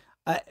Boy.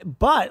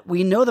 But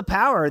we know the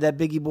power that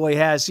Biggie Boy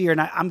has here,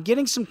 and I'm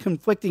getting some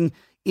conflicting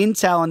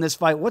intel in this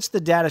fight. What's the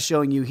data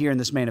showing you here in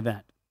this main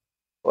event?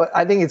 Well,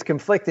 I think it's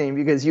conflicting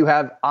because you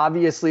have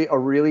obviously a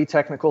really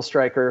technical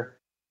striker,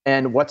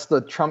 and what's the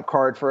trump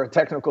card for a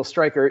technical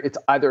striker? It's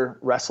either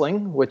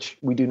wrestling, which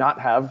we do not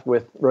have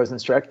with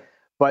Rozenstruik,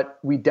 but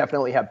we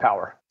definitely have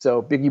power.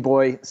 So Biggie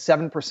Boy,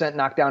 7%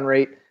 knockdown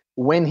rate.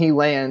 When he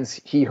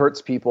lands, he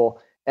hurts people,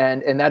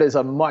 and that is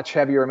a much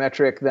heavier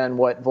metric than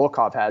what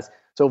Volkov has.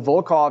 So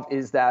Volkov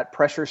is that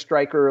pressure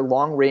striker,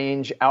 long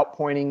range,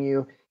 outpointing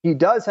you. He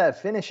does have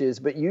finishes,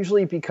 but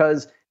usually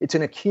because it's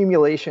an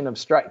accumulation of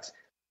strikes.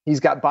 He's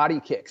got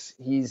body kicks.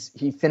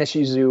 He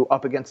finishes you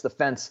up against the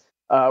fence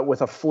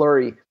with a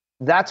flurry.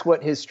 That's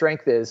what his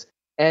strength is,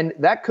 and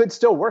that could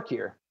still work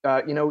here.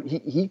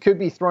 He could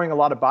be throwing a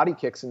lot of body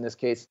kicks in this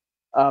case,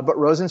 but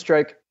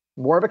Rozenstruik,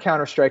 more of a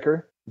counter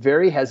striker,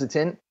 very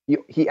hesitant.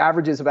 He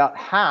averages about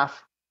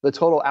half the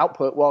total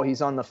output while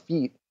he's on the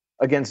feet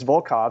against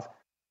Volkov.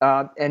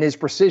 And his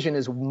precision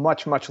is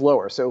much, much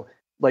lower. So,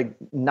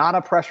 not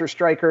a pressure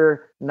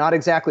striker, not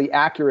exactly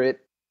accurate,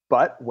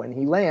 but when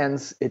he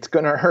lands, it's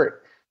going to hurt.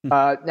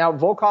 Now,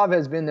 Volkov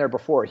has been there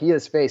before. He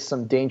has faced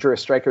some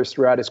dangerous strikers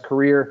throughout his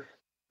career.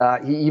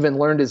 He even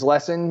learned his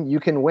lesson. You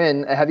can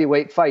win a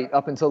heavyweight fight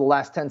up until the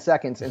last 10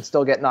 seconds and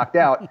still get knocked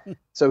out.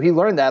 So he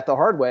learned that the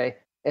hard way.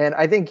 And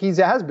I think he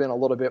has been a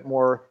little bit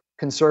more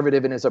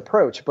conservative in his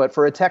approach. But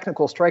for a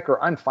technical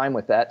striker, I'm fine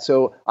with that.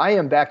 So I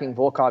am backing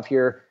Volkov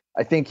here.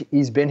 I think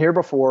he's been here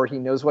before. He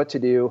knows what to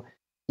do.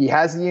 He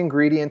has the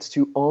ingredients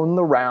to own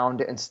the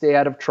round and stay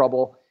out of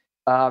trouble.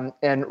 And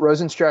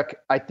Rozenstruik,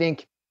 I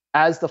think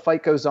as the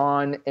fight goes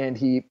on and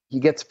he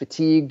gets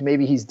fatigued,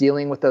 maybe he's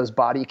dealing with those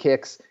body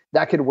kicks,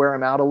 that could wear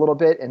him out a little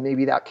bit. And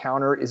maybe that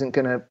counter isn't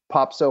going to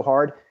pop so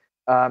hard.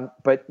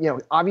 But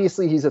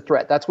obviously he's a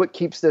threat. That's what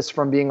keeps this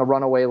from being a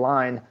runaway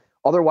line.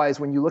 Otherwise,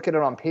 when you look at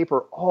it on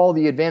paper, all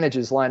the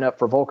advantages line up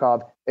for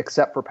Volkov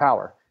except for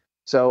power.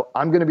 So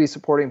I'm going to be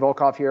supporting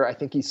Volkov here. I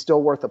think he's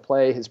still worth a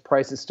play. His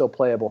price is still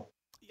playable.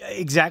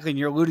 Exactly, and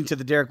you're alluding to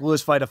the Derek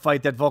Lewis fight, a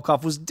fight that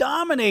Volkov was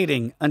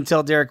dominating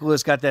until Derek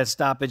Lewis got that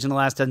stoppage in the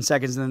last 10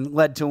 seconds and then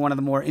led to one of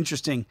the more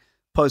interesting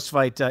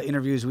post-fight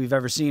interviews we've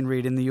ever seen,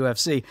 Reed, in the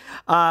UFC.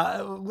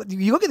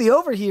 You look at the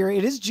over here,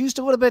 it is juiced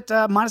a little bit,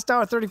 minus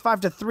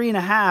 $1.35 to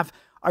 3.5.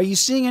 Are you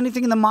seeing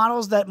anything in the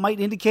models that might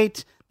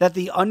indicate that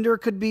the under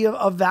could be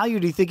of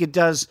value? Do you think it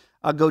does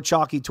go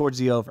chalky towards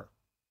the over?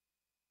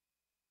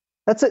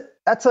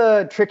 That's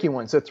a tricky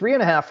one. So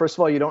 3.5, first of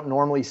all, you don't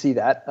normally see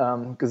that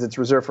because it's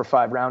reserved for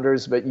 5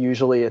 rounders, but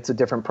usually it's a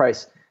different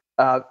price.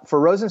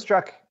 For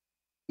Rozenstruik,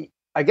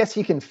 I guess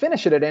he can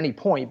finish it at any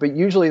point, but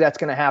usually that's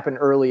going to happen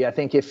early. I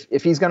think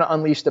if he's going to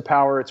unleash the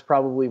power, it's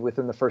probably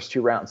within the first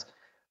 2 rounds.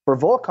 For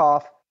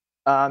Volkov,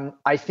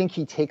 I think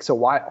he takes a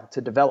while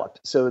to develop.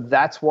 So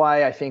that's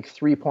why I think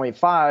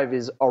 3.5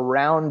 is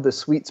around the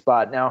sweet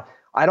spot. Now,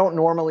 I don't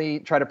normally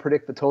try to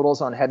predict the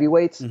totals on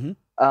heavyweights,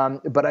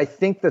 but I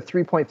think the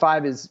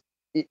 3.5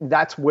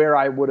 that's where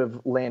I would have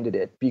landed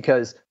it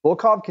because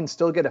Volkov can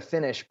still get a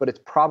finish, but it's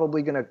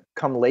probably going to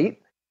come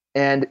late.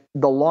 And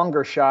the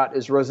longer shot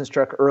is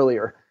Rozenstruik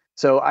earlier.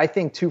 So I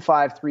think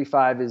 2.5,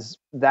 3.5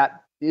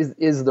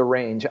 is the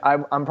range.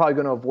 I'm probably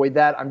going to avoid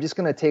that. I'm just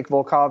going to take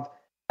Volkov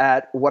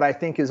at what I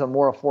think is a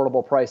more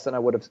affordable price than I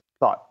would have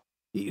thought.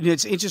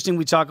 It's interesting.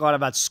 We talk a lot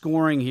about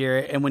scoring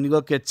here. And when you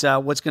look at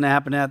what's going to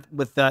happen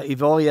with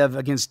Ivoliev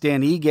against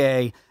Dan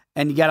Ige,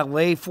 and you got to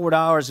lay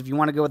 $4 if you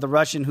want to go with the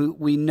Russian, who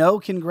we know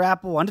can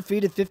grapple,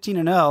 undefeated,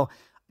 15-0.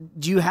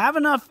 Do you have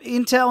enough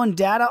intel and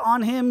data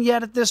on him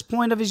yet at this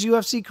point of his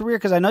UFC career?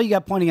 Because I know you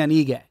got plenty on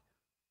Ige.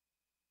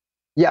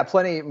 Yeah,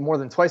 plenty more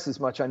than twice as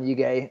much on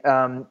Ige.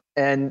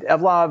 And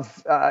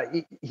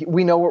Evlov,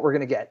 we know what we're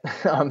going to get.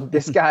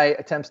 This guy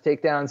attempts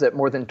takedowns at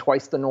more than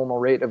twice the normal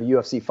rate of a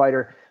UFC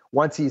fighter.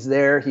 Once he's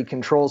there, he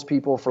controls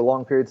people for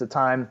long periods of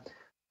time.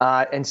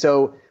 And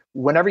so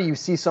whenever you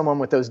see someone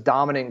with those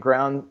dominant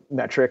ground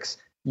metrics,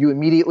 you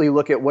immediately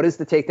look at what is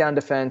the takedown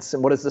defense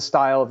and what is the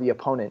style of the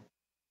opponent.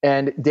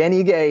 And Dan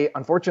Ige,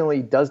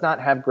 unfortunately, does not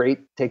have great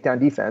takedown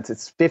defense.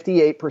 It's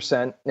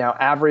 58%. Now,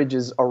 average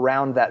is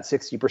around that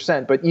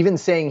 60%. But even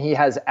saying he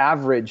has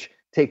average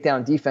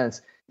takedown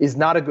defense is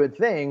not a good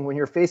thing when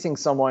you're facing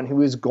someone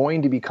who is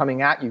going to be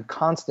coming at you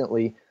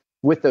constantly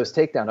with those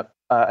takedown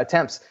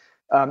attempts.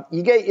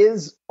 Ige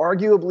is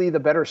arguably the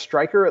better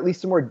striker, at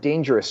least a more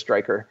dangerous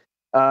striker.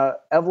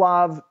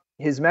 Evlov,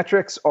 his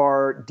metrics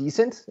are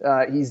decent.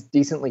 He's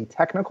decently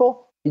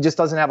technical. He just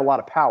doesn't have a lot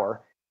of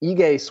power.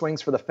 Ige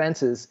swings for the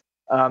fences,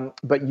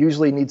 but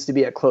usually needs to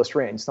be at close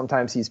range.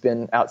 Sometimes he's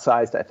been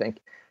outsized, I think.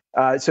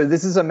 So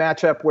this is a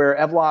matchup where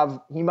Evlov,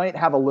 he might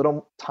have a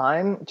little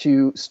time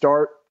to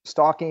start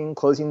stalking,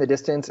 closing the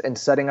distance, and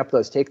setting up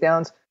those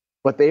takedowns,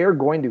 but they are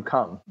going to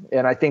come.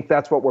 And I think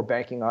that's what we're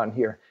banking on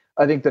here.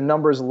 I think the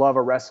numbers love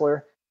a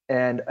wrestler,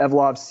 and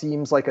Evlov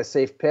seems like a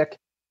safe pick.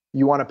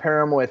 You want to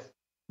pair him with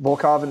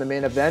Volkov in the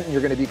main event, and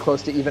you're going to be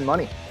close to even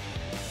money.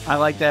 I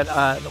like that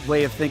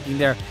way of thinking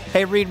there.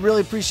 Hey, Reed,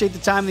 really appreciate the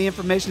time and the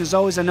information. As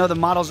always, I know the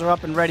models are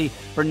up and ready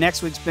for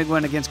next week's big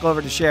win against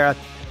Glover Teixeira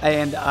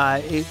and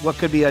what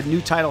could be a new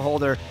title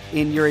holder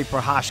in Yuri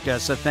Prochazka.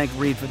 So thank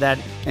Reed for that,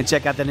 and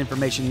check out that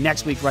information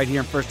next week right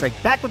here on First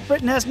Strike. Back with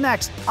Britton Hess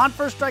next on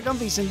First Strike on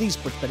VSiN, the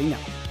Sports Betting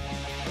Network.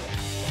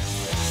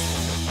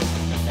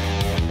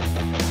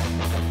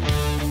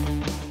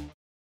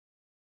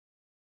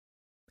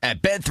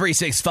 At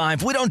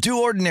Bet365, we don't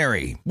do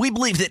ordinary. We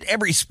believe that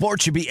every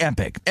sport should be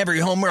epic. Every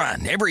home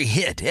run, every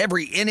hit,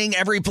 every inning,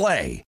 every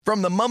play.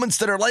 From the moments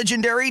that are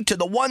legendary to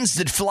the ones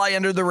that fly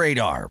under the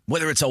radar.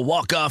 Whether it's a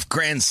walk-off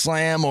grand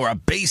slam or a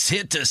base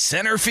hit to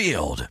center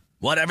field.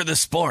 Whatever the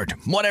sport,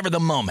 whatever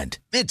the moment.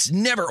 It's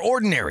never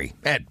ordinary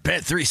at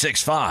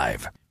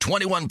Bet365.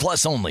 21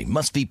 plus only.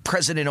 Must be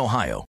present in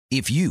Ohio.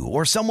 If you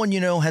or someone you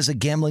know has a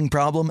gambling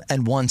problem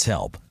and wants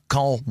help,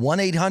 call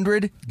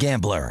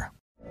 1-800-GAMBLER.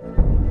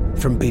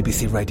 From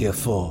BBC Radio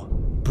 4,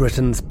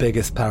 Britain's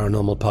biggest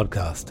paranormal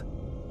podcast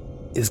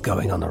is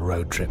going on a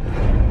road trip.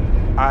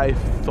 I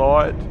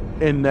thought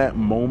in that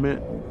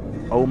moment,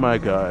 oh my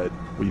God,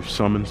 we've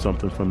summoned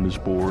something from this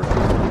board.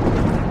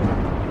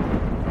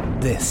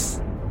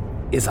 This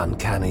is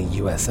Uncanny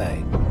USA.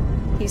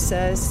 He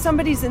says,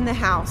 somebody's in the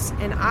house,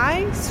 and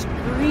I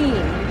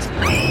screamed.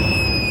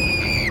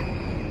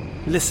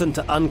 Listen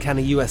to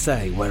Uncanny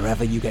USA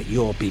wherever you get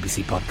your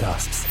BBC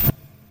podcasts,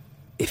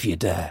 if you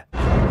dare.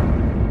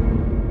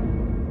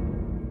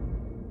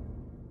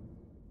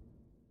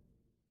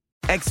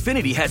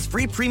 Xfinity has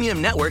free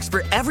premium networks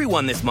for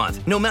everyone this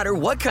month, no matter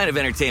what kind of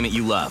entertainment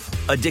you love.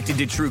 Addicted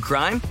to true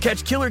crime?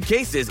 Catch killer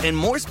cases and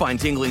more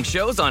spine-tingling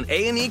shows on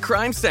A&E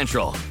Crime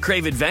Central.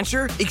 Crave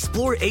adventure?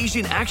 Explore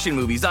Asian action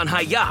movies on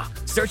Hi-YAH.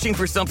 Searching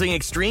for something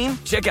extreme?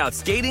 Check out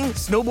skating,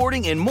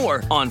 snowboarding, and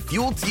more on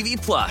Fuel TV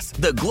Plus,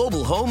 the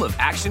global home of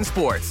action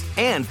sports.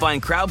 And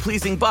find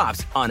crowd-pleasing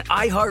bops on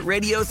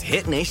iHeartRadio's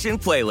Hit Nation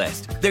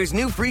playlist. There's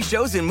new free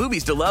shows and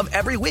movies to love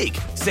every week.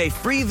 Say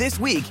free this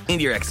week in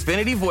your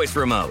Xfinity voice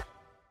remote.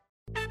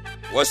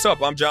 What's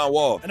up? I'm John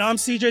Wall. And I'm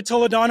CJ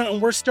Toledano,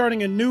 and we're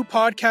starting a new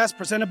podcast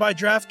presented by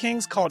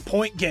DraftKings called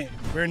Point Game.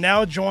 We're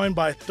now joined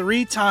by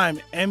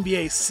three-time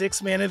NBA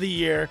Sixth Man of the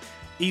Year,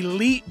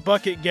 elite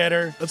bucket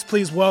getter. Let's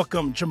please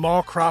welcome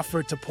Jamal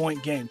Crawford to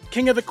Point Game.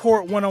 King of the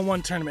Court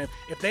one-on-one tournament.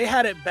 If they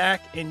had it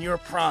back in your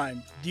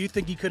prime, do you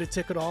think you could have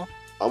took it all?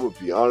 I'm going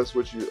to be honest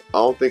with you. I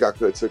don't think I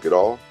could have took it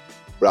all,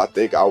 but I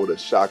think I would have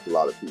shocked a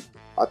lot of people.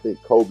 I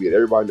think Kobe and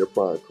everybody in their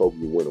prime, Kobe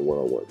would win a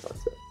one-on-one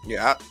contest.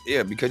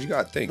 Yeah, because you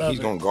got to think, he's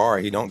going to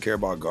guard. He don't care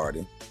about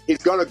guarding. He's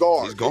going to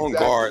guard. He's going to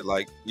guard.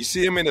 Like, you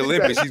see him in the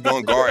Olympics, he's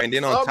going to guard. And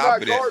then on top of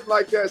that. I'm not guarding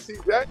like that, see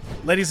that?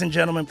 Ladies and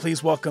gentlemen,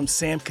 please welcome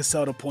Sam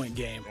Cassell to Point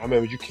Game. I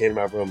remember you came to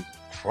my room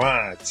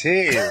crying,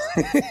 tears,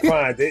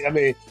 crying. I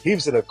mean, he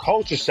was in a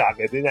culture shock.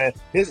 And then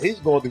he's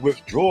going through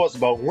withdrawals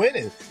about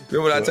winning.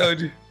 Remember what I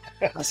told you?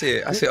 I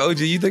said, OG,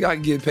 you think I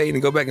can get paid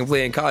and go back and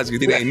play in college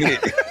because it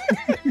ain't it?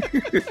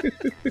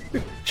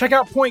 Check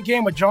out Point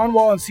Game with John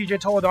Wall and CJ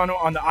Toledano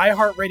on the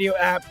iHeartRadio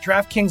app,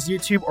 DraftKings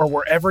YouTube, or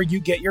wherever you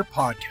get your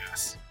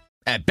podcasts.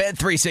 At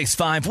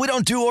Bet365, we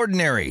don't do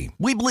ordinary.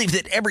 We believe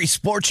that every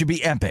sport should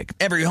be epic.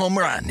 Every home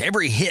run,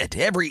 every hit,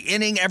 every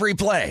inning, every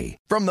play.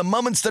 From the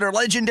moments that are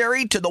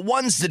legendary to the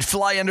ones that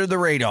fly under the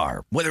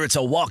radar. Whether it's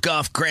a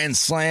walk-off grand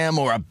slam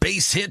or a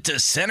base hit to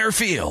center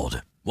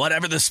field.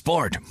 Whatever the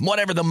sport,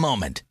 whatever the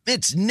moment.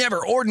 It's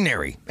never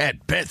ordinary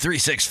at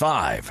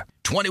Bet365.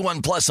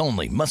 21 plus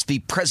only. Must be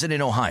present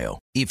in Ohio.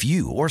 If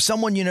you or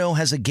someone you know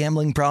has a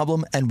gambling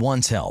problem and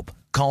wants help,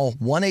 call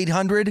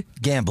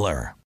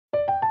 1-800-GAMBLER.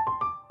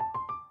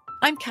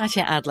 I'm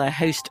Katya Adler,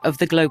 host of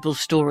The Global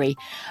Story.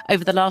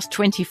 Over the last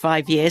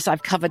 25 years,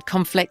 I've covered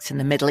conflicts in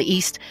the Middle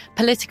East,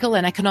 political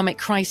and economic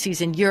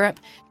crises in Europe,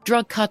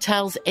 drug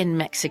cartels in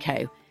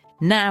Mexico.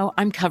 Now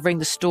I'm covering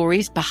the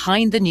stories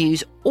behind the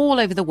news all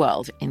over the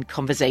world in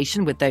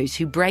conversation with those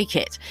who break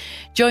it.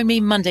 Join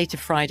me Monday to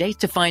Friday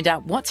to find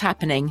out what's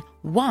happening,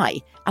 why,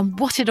 and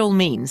what it all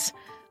means.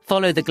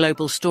 Follow The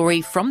Global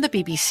Story from the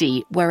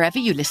BBC wherever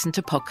you listen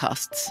to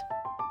podcasts.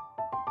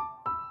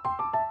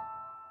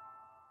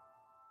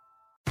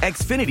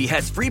 Xfinity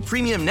has free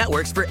premium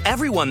networks for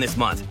everyone this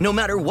month, no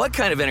matter what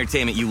kind of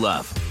entertainment you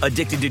love.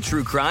 Addicted to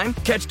true crime?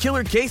 Catch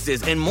killer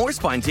cases and more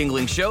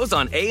spine-tingling shows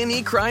on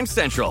A&E Crime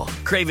Central.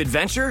 Crave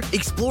adventure?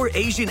 Explore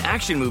Asian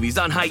action movies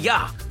on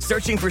Hi-YAH.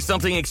 Searching for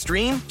something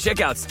extreme?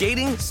 Check out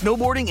skating,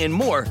 snowboarding, and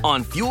more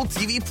on Fuel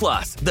TV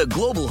Plus, the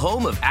global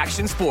home of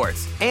action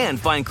sports. And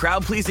find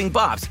crowd-pleasing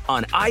bops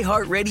on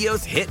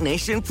iHeartRadio's Hit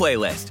Nation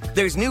playlist.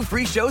 There's new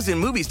free shows and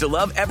movies to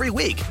love every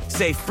week.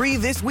 Say free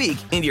this week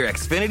in your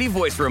Xfinity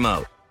voice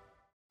remote.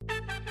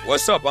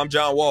 What's up? I'm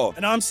John Wall.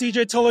 And I'm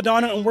CJ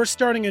Toledano, and we're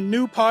starting a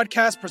new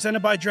podcast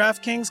presented by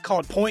DraftKings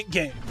called Point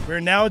Game.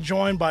 We're now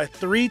joined by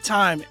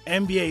three-time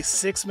NBA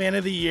Sixth Man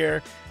of the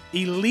Year,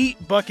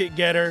 elite bucket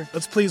getter.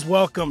 Let's please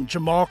welcome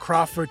Jamal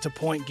Crawford to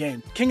Point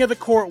Game. King of the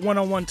Court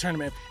one-on-one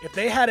tournament. If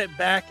they had it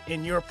back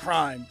in your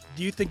prime,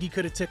 do you think he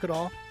could have took it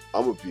all?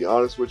 I'm going to be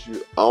honest with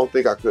you. I don't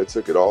think I could have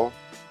took it all,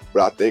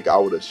 but I think I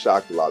would have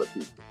shocked a lot of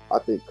people. I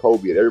think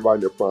Kobe and everybody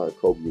in their prime,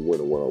 Kobe would win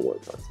a one-on-one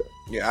contest.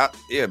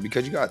 Yeah,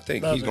 because you got to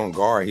think, he's going to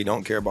guard. He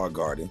don't care about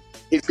guarding.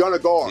 He's going to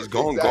guard. He's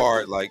going to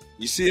guard. Like,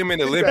 you see him in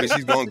the Olympics,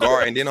 he's going to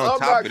guard. And then on top of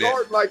that. I'm not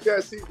guarding like that,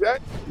 CJ.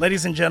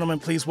 Ladies and gentlemen,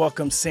 please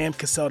welcome Sam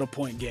Cassell to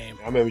Point Game.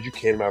 I remember you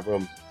came to my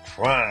room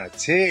crying,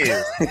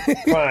 tears.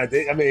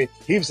 Crying. I mean,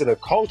 he was in a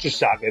culture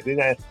shock. And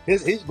then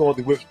he's going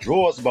through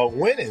withdrawals about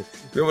winning.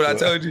 Remember what I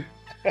told you?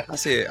 I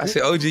said,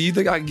 OG, you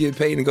think I can get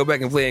paid and go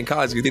back and play in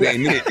college because it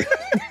ain't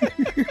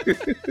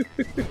it?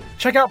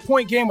 Check out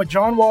Point Game with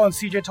John Wall and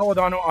CJ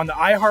Toledano on the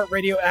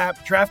iHeartRadio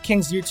app,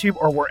 DraftKings YouTube,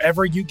 or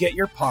wherever you get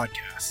your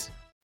podcasts.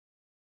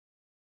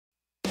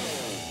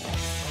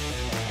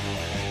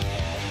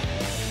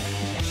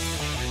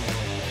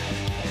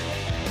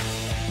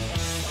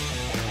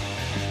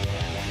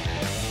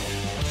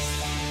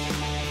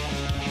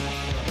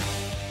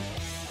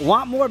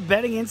 Want more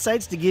betting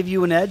insights to give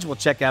you an edge? Well,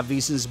 check out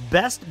VSiN's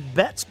Best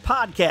Bets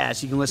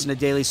podcast. You can listen to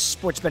daily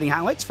sports betting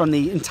highlights from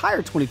the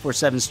entire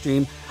 24/7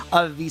 stream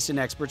of VSiN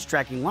experts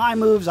tracking line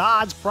moves,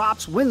 odds,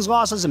 props, wins,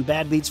 losses, and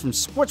bad beats from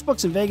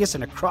sportsbooks in Vegas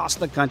and across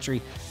the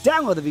country.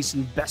 Download the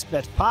VSiN Best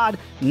Bets pod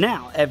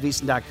now at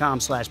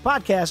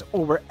VSiN.com/podcast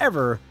or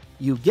wherever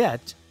you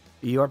get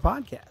your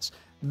podcasts.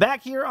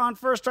 Back here on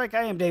First Strike,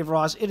 I am Dave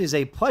Ross. It is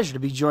a pleasure to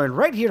be joined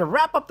right here to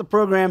wrap up the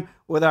program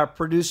with our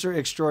producer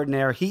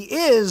extraordinaire. He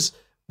is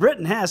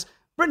Britton Hess.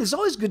 Britton, it's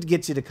always good to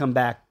get you to come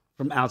back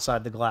from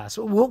outside the glass.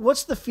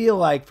 What's the feel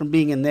like from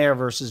being in there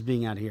versus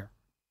being out here?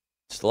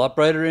 It's a lot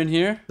brighter in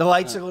here. The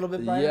lights are a little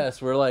bit brighter?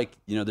 Yes, we're like,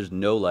 there's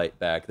no light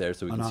back there,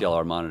 so we can see all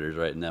our monitors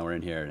right now. We're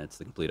in here, and it's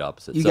the complete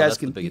opposite. That's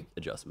the big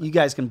adjustment. You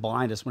guys can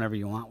blind us whenever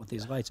you want with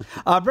these lights.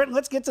 Britton,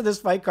 let's get to this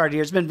fight card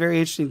here. It's been very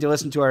interesting to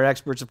listen to our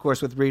experts, of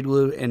course, with Reed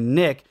Lou and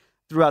Nick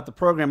throughout the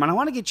program. And I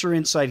want to get your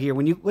insight here.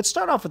 Let's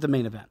start off with the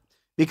main event,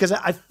 because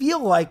I feel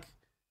like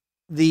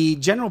the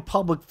general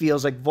public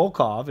feels like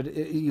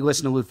Volkov, you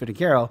listen to Lou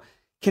Fittipaldi,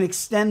 can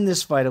extend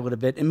this fight a little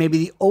bit, and maybe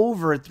the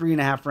over at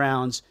 3.5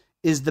 rounds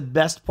is the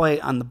best play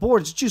on the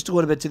board. It's just a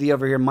little bit to the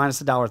over here,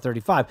 minus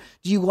 $1.35.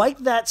 Do you like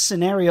that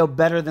scenario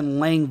better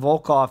than laying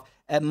Volkov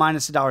at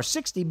minus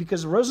 $1.60?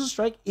 Because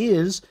Rozenstruik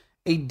is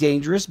a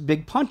dangerous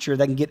big puncher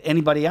that can get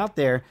anybody out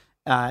there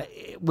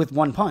with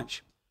one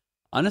punch.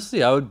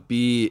 Honestly, I would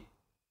be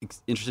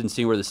interested in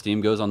seeing where the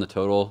steam goes on the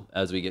total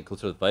as we get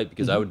closer to the fight,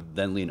 because I would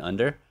then lean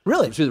under.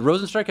 Really? Because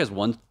Rozenstruik has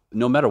one,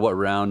 no matter what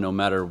round, no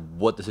matter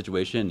what the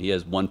situation, he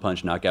has one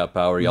punch knockout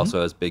power. He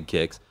also has big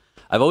kicks.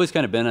 I've always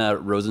kind of been a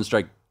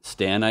Rozenstruik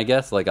stan, I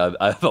guess. Like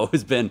I've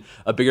always been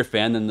a bigger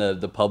fan than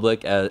the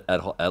public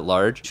at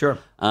large. Sure.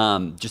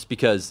 Just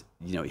because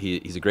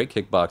he's a great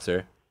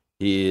kickboxer.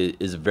 He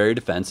is very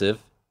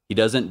defensive. He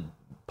doesn't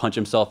punch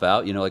himself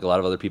out. Like a lot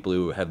of other people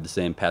who have the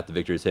same path to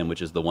victory as him,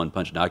 which is the one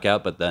punch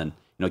knockout. But then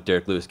like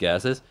Derek Lewis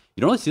gasses.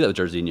 You don't really see that with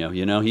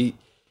Jairzinho.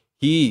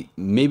 He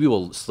maybe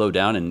will slow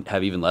down and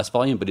have even less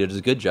volume, but he does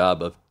a good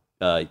job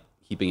of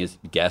keeping his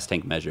gas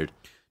tank measured.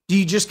 Do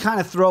you just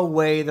kind of throw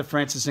away the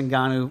Francis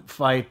Ngannou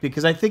fight?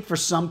 Because I think for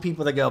some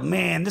people they go,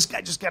 man, this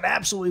guy just got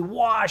absolutely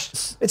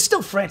washed. It's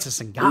still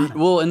Francis Ngannou.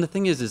 Well, and the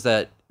thing is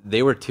that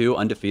they were two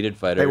undefeated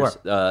fighters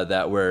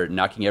that were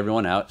knocking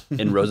everyone out,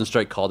 and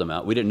Rozenstruik called him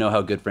out. We didn't know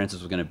how good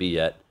Francis was going to be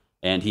yet,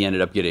 and he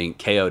ended up getting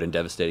KO'd in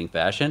devastating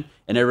fashion.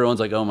 And everyone's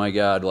like, oh my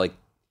God,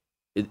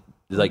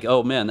 it's like,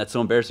 oh man, that's so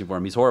embarrassing for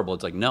him. He's horrible.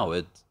 It's like, no,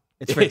 it's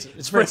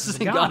Francis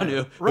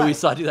Ngannou, who we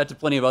saw do that to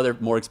plenty of other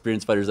more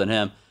experienced fighters than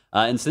him.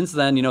 And since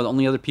then, the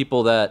only other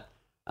people that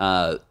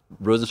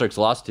Rozenstruik's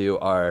lost to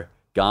are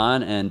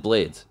Gane and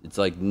Blaydes.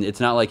 It's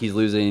not like he's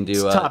losing to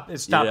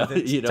it's top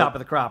of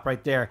the crop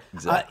right there.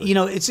 Exactly.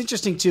 It's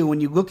interesting too when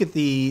you look at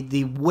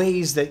the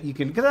ways that you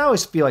can, because I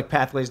always feel like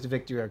pathways to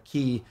victory are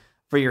key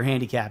for your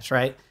handicaps,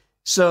 right?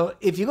 So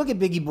if you look at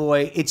Biggie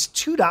Boy, it's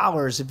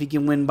 $2 if he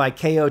can win by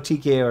KO,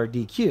 TKO, or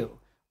DQ,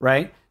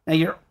 right? Now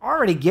you're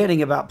already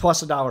getting about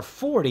plus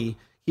 $1.40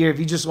 here if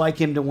you just like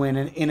him to win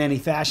in any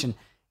fashion.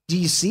 Do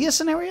you see a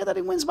scenario that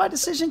he wins by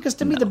decision? Because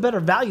to me, the better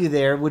value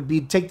there would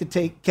be take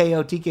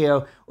KO,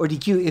 TKO, or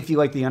DQ if you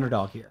like the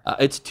underdog here.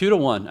 It's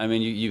 2-1. I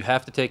mean, you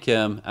have to take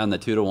him on the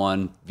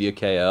 2-1 via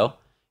KO.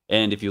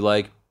 And if you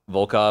like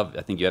Volkov,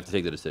 I think you have to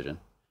take the decision.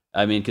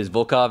 I mean, because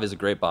Volkov is a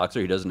great boxer.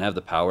 He doesn't have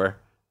the power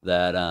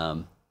that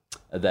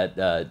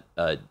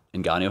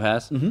Ngannou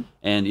has. Mm-hmm.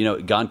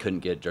 And, Gane couldn't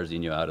get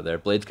Jairzinho out of there.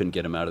 Blaydes couldn't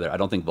get him out of there. I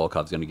don't think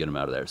Volkov's going to get him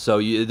out of there. So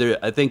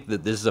I think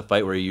that this is a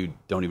fight where you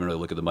don't even really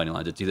look at the money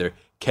lines. It's either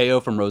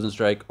KO from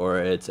Rozenstruik or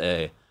it's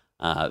a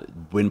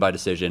win by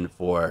decision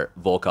for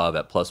Volkov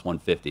at plus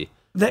 150.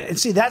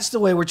 See, that's the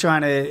way we're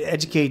trying to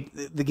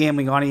educate the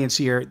gambling audience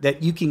here,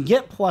 that you can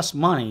get plus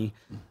money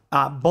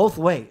both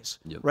ways,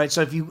 right?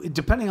 So if you,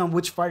 depending on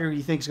which fighter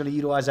you think is going to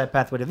utilize that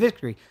pathway to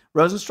victory,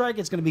 Rozenstruik,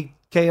 it's going to be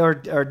KO or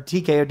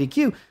TKO,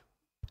 DQ,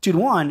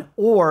 2-1,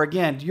 or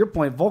again, to your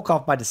point,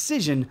 Volkov by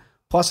decision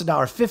plus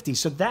 $1.50.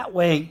 So that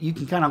way you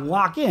can kind of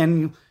lock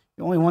in.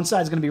 Only one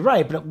side is going to be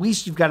right, but at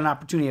least you've got an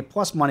opportunity at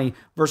plus money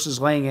versus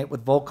laying it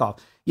with Volkov.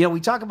 We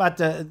talk about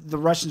the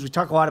Russians. We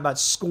talk a lot about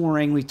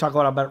scoring. We talk a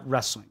lot about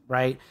wrestling,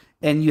 right?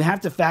 And you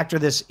have to factor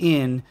this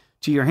in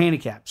to your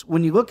handicaps.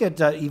 When you look at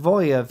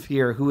Ivoyev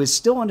here, who is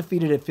still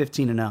undefeated at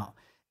 15-0,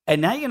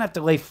 and now you're going to have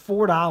to lay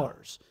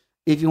 $4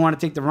 if you want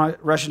to take the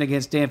Russian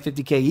against Dan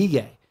 50K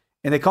Ige.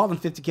 And they called him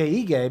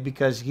 50K Ige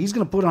because he's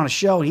going to put on a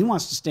show and he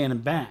wants to stand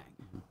and bang,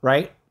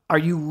 right? Are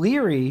you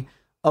leery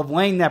of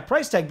laying that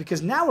price tag?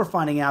 Because now we're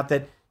finding out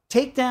that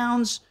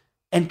takedowns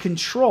and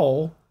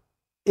control,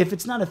 if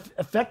it's not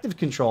effective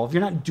control, if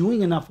you're not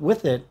doing enough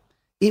with it,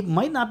 it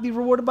might not be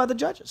rewarded by the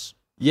judges.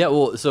 Yeah,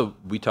 well, so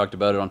we talked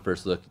about it on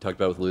First Look. We talked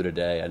about it with Lou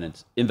today, and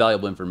it's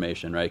invaluable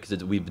information, right?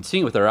 Because we've been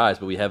seeing it with our eyes,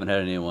 but we haven't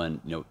had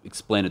anyone,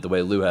 explain it the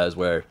way Lou has,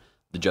 where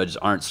the judges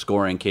aren't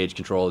scoring cage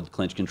control,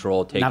 clinch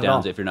control,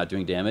 takedowns if you're not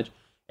doing damage.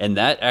 And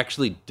that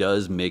actually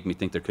does make me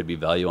think there could be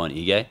value on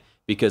Ige,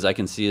 because I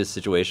can see a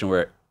situation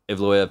where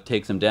Evloev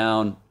takes him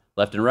down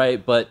left and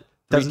right, but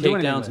 3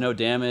 takedowns, no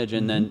damage,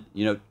 and then,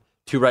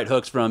 2 right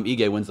hooks from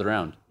Ige wins the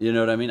round. You know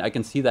what I mean? I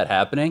can see that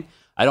happening.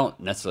 I don't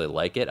necessarily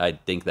like it. I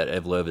think that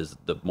Evloev is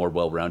the more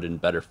well-rounded and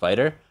better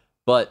fighter,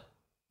 but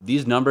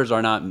these numbers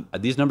don't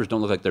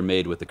look like they're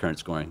made with the current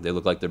scoring. They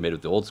look like they're made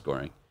with the old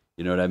scoring.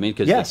 You know what I mean?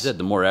 Because like you said,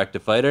 the more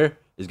active fighter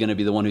is going to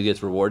be the one who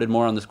gets rewarded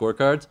more on the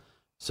scorecards.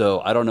 So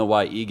I don't know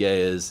why Ige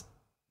is,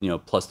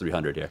 plus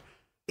 300 here.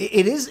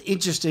 It is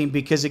interesting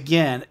because,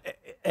 again,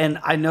 and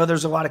I know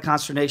there's a lot of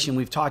consternation.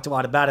 We've talked a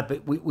lot about it,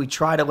 but we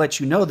try to let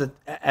you know that,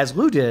 as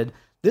Lou did,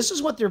 this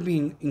is what they're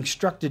being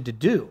instructed to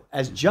do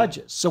as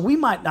judges. So you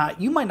might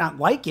not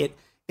like it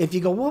if you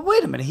go, well,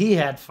 wait a minute, he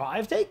had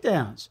 5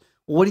 takedowns.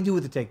 Well, what do you do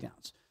with the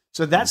takedowns?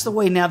 So that's the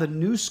way now the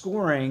new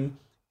scoring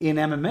in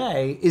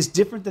MMA is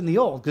different than the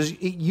old, because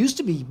it used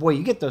to be, boy,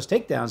 you get those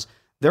takedowns,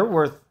 they're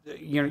worth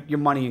your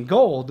money in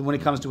gold when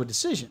it comes to a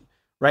decision,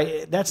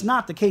 right? That's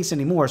not the case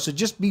anymore. So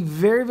just be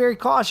very, very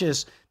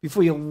cautious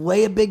before you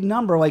lay a big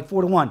number like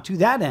 4-1. To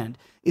that end,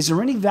 is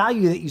there any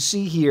value that you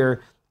see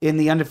here in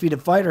the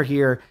undefeated fighter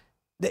here,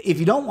 that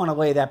if you don't want to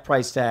lay that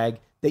price tag,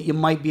 that you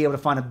might be able to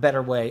find a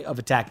better way of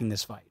attacking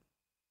this fight?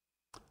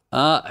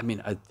 I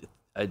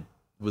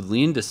would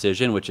lean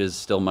decision, which is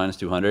still minus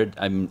 200.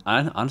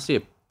 I honestly,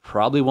 it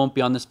probably won't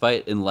be on this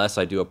fight unless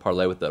I do a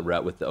parlay with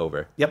the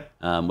over. Yep.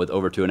 With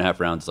over 2.5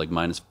 rounds, like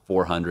minus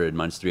 400,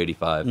 minus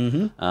 385.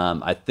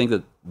 Mm-hmm. I think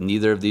that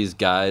neither of these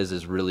guys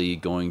is really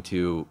going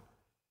to.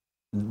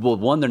 Well,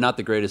 one, they're not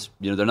the greatest.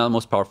 They're not the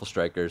most powerful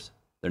strikers.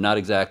 They're not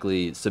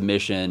exactly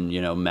submission,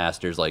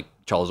 masters like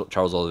Charles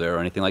Oliveira or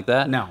anything like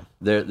that. No.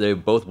 They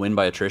both win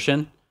by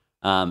attrition.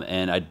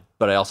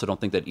 But I also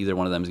don't think that either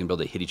one of them is going to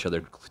be able to hit each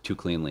other too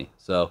cleanly.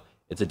 So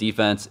it's a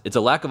defense. It's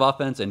a lack of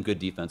offense and good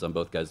defense on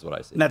both guys is what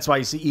I see. And that's why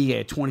you see Ige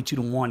at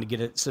 22-1 to get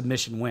a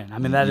submission win. I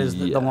mean, that is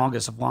the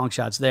longest of long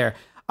shots there.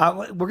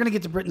 We're going to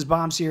get to Britain's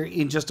bombs here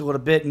in just a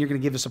little bit, and you're going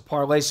to give us a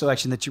parlay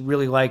selection that you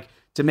really like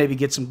to maybe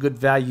get some good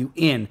value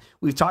in.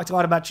 We've talked a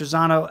lot about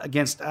Trizano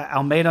against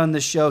Almeida on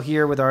this show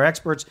here with our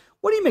experts.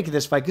 What do you make of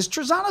this fight? Because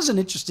Trizano's an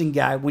interesting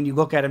guy when you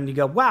look at him and you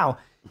go, wow,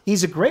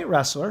 he's a great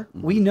wrestler.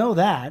 We know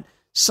that.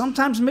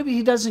 Sometimes maybe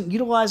he doesn't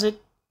utilize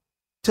it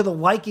to the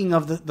liking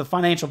of the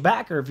financial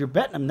backer. If you're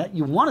betting him, that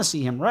you want to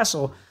see him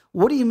wrestle.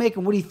 What do you make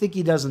and what do you think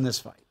he does in this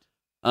fight?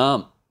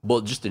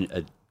 Well, just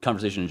a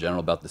conversation in general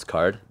about this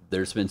card.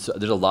 There's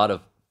a lot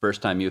of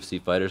first-time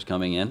UFC fighters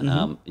coming in.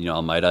 Mm-hmm.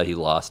 Almeida, he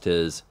lost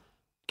his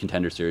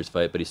Contender Series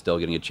fight, but he's still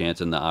getting a chance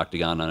in the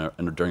octagon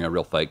during a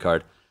real fight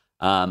card.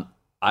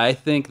 I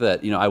think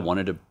that, I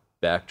wanted to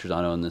back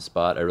Trizano in this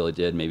spot. I really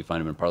did. Maybe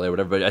find him in parlay or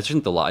whatever, but I just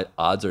think the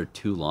odds are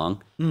too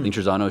long. I think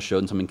Trizano has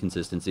shown some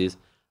inconsistencies.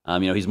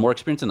 He's more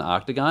experienced in the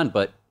octagon,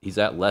 but he's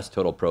at less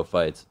total pro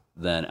fights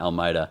than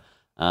Almeida.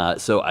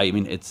 So, I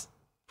mean, it's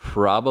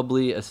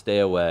probably a stay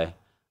away.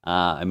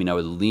 I mean, I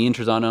would lean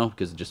Trezano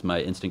because just my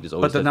instinct is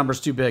always. But the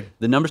number's too big.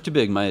 The number's too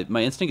big. My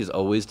instinct is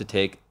always to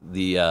take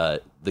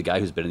the guy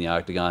who's been in the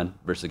octagon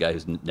versus the guy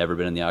who's never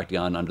been in the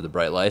octagon under the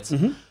bright lights.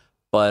 Mm-hmm.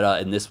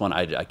 But in this one,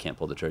 I can't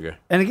pull the trigger.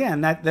 And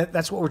again,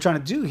 that's what we're trying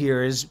to do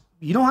here is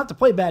you don't have to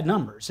play bad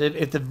numbers.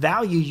 If the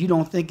value you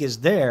don't think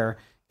is there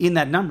in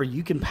that number,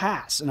 you can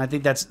pass. And I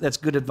think that's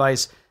good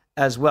advice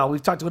as well.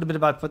 We've talked a little bit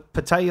about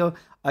Patayo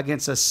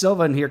against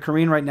Silva in here.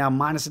 Karine right now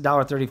minus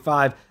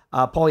 $1.35.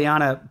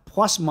 Polyana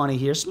plus money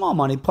here, small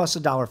money plus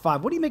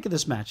 $1.05. What do you make of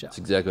this matchup? That's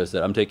exactly what I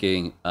said. I'm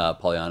taking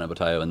Polyana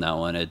Patayo in that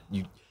one.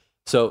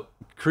 So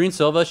Karine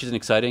Silva, she's an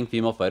exciting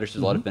female fighter. She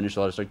has a lot of finish, a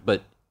lot of strike,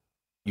 but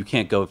you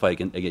can't go fight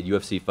against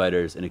UFC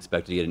fighters and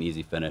expect to get an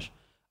easy finish.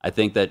 I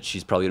think that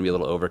she's probably going to be a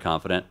little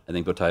overconfident. I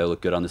think Patayo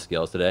looked good on the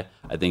scales today.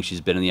 I think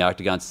she's been in the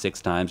octagon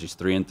 6 times. She's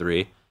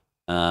 3-3.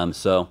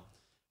 So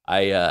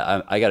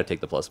I got to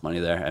take the plus money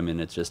there. I mean,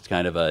 it's just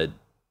kind of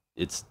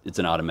it's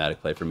an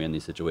automatic play for me in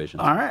these situations.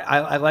 All right.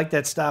 I like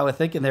that style of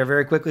thinking there.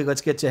 Very quickly,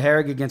 let's get to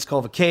Herrig against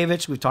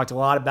Kovacevic. We've talked a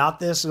lot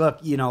about this.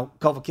 Look,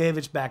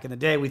 Kovacevic back in the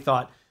day, we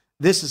thought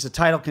this is a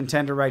title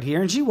contender right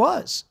here, and she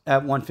was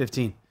at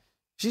 115.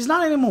 She's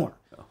not anymore.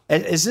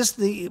 Is this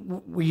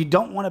where you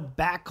don't want to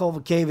back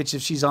Kovacevic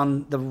if she's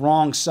on the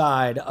wrong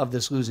side of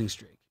this losing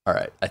streak? All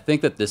right. I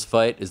think that this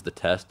fight is the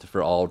test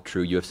for all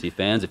true UFC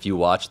fans. If you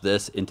watch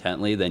this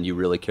intently, then you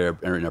really care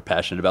and are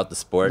passionate about the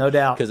sport. No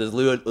doubt. Because as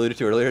Lou alluded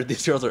to earlier,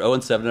 these girls are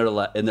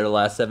 0-7 in their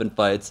last 7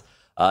 fights.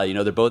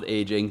 They're both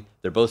aging.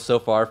 They're both so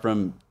far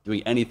from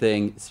doing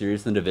anything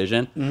serious in the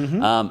division.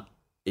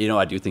 Mm-hmm.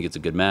 I do think it's a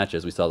good match,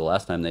 as we saw the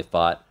last time they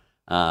fought.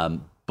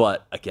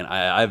 But again,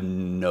 I have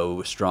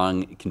no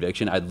strong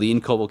conviction. I'd lean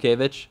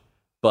Kovacevic,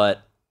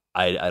 but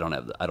I don't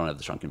have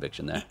the strong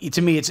conviction there.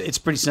 To me, it's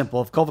pretty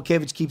simple. If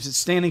Kovacevic keeps it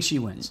standing, she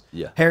wins.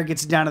 Yeah. Herrig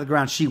gets it down to the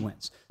ground, she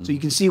wins. Mm-hmm. So you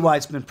can see why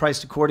it's been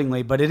priced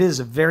accordingly. But it is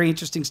a very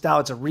interesting style.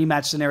 It's a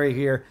rematch scenario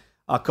here.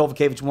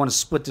 Kovacevic won a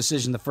split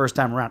decision the first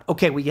time around.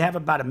 Okay, we have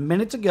about a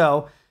minute to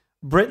go.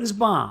 Britain's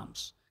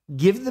Bombs.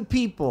 Give the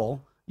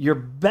people your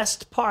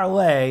best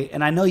parlay,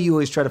 and I know you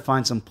always try to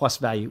find some plus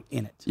value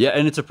in it. Yeah,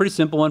 and it's a pretty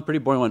simple one, pretty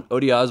boring one.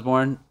 Odie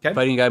Osborne,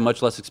 fighting a guy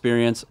much less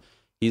experience.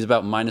 He's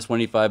about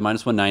 -185,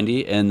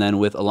 -190, and then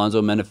with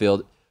Alonzo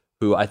Menefield,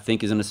 who I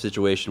think is in a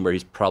situation where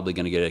he's probably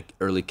going to get an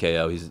early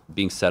KO. He's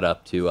being set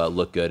up to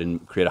look good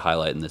and create a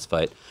highlight in this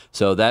fight.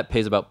 So that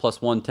pays about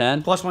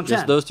 +110. +110.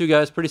 Just those two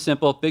guys, pretty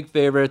simple, big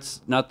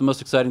favorites, not the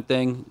most exciting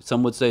thing.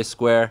 Some would say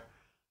square,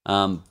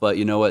 but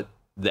you know what?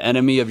 The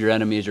enemy of your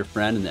enemy is your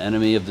friend, and the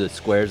enemy of the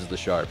squares is the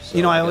sharps.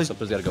 So I always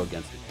somebody's got to go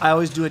against it. I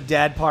always do a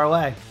dad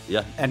parlay.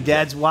 Yeah. And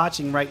Dad's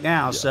watching right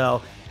now,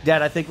 so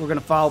Dad, I think we're going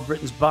to follow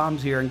Britain's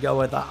Bombs here and go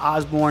with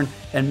Osborne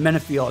and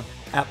Menefield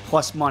at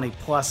plus money,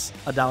 plus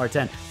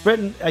 $1.10.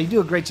 Britton, you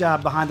do a great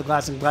job behind the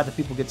glass, and glad that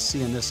people get to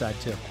see on this side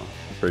too.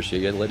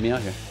 Appreciate you letting me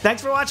out here.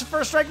 Thanks for watching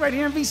First Strike right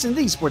here on VSiN,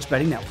 the Sports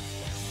Betting Network.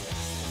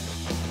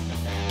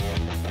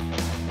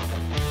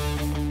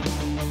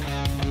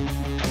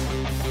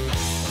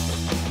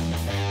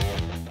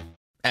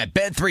 At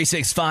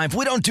Bet365,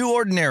 we don't do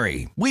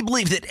ordinary. We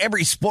believe that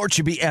every sport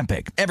should be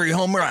epic. Every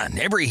home run,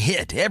 every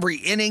hit, every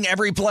inning,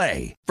 every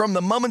play. From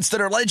the moments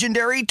that are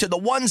legendary to the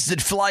ones that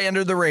fly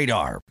under the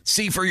radar.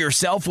 See for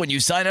yourself when you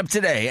sign up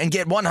today and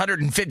get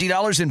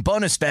 $150 in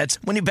bonus bets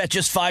when you bet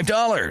just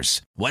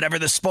 $5. Whatever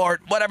the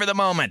sport, whatever the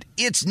moment,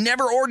 it's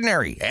never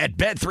ordinary at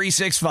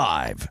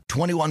Bet365.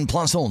 21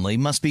 plus only.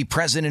 Must be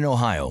present in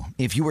Ohio.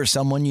 If you or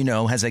someone you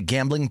know has a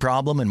gambling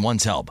problem and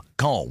wants help,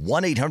 call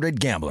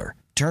 1-800-GAMBLER.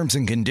 Terms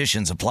and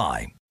conditions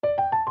apply.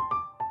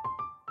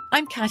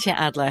 I'm Katya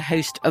Adler,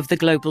 host of The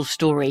Global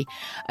Story.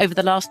 Over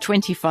the last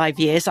 25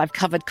 years, I've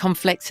covered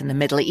conflicts in the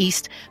Middle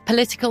East,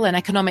 political and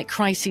economic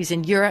crises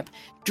in Europe,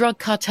 drug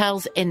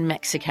cartels in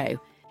Mexico.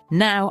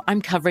 Now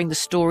I'm covering the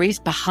stories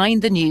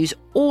behind the news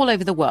all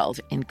over the world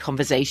in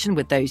conversation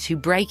with those who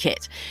break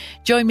it.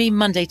 Join me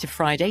Monday to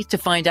Friday to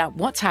find out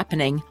what's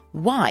happening,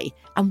 why,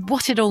 and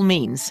what it all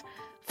means.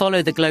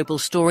 Follow The Global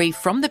Story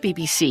from the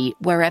BBC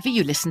wherever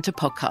you listen to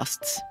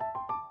podcasts.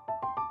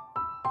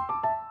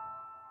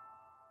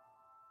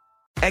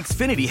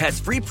 Xfinity has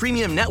free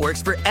premium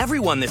networks for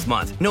everyone this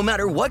month, no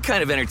matter what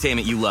kind of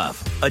entertainment you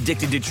love.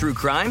 Addicted to true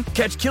crime?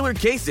 Catch killer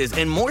cases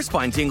and more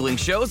spine-tingling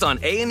shows on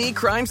A&E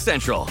Crime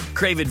Central.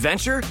 Crave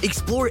adventure?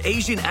 Explore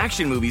Asian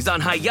action movies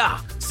on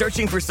Hi-YAH.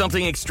 Searching for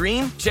something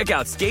extreme? Check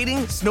out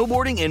skating,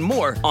 snowboarding, and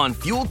more on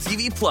Fuel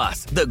TV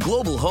Plus, the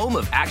global home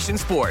of action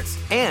sports.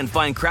 And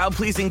find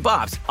crowd-pleasing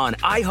bops on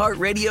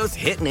iHeartRadio's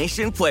Hit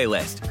Nation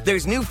playlist.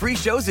 There's new free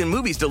shows and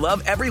movies to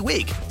love every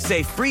week.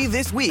 Say free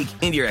this week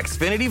in your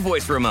Xfinity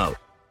voice remote.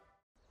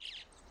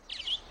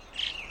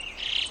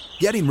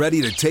 Getting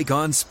ready to take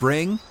on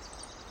spring?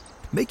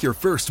 Make your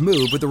first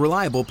move with the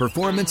reliable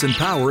performance and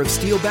power of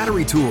Steel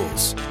battery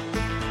tools.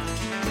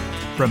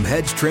 From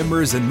hedge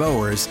trimmers and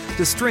mowers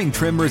to string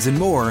trimmers and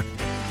more,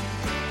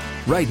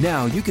 right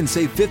now you can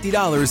save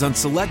 $50 on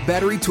select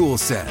battery tool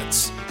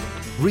sets.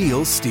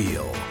 Real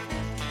Steel.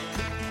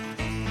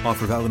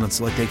 Offer valid on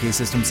select AK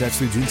system sets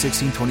through June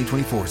 16,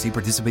 2024. See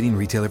participating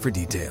retailer for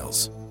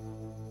details.